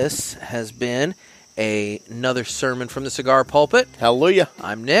 this has been another sermon from the Cigar Pulpit. Hallelujah.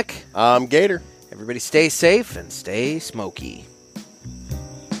 I'm Nick. I'm Gator. Everybody stay safe and stay smoky.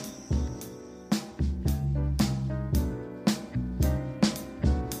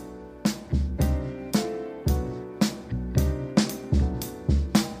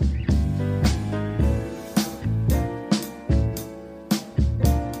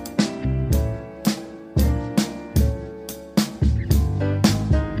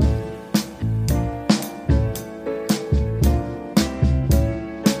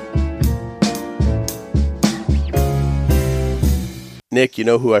 Nick, you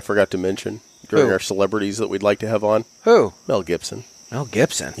know who I forgot to mention during Who? our celebrities that we'd like to have on? Who? Mel Gibson. Mel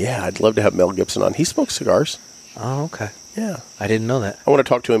Gibson. Yeah, I'd love to have Mel Gibson on. He smokes cigars. Oh, okay. Yeah. I didn't know that. I want to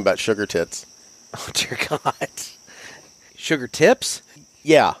talk to him about sugar tits. Oh, dear God. Sugar tips?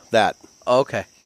 Yeah, that. Okay.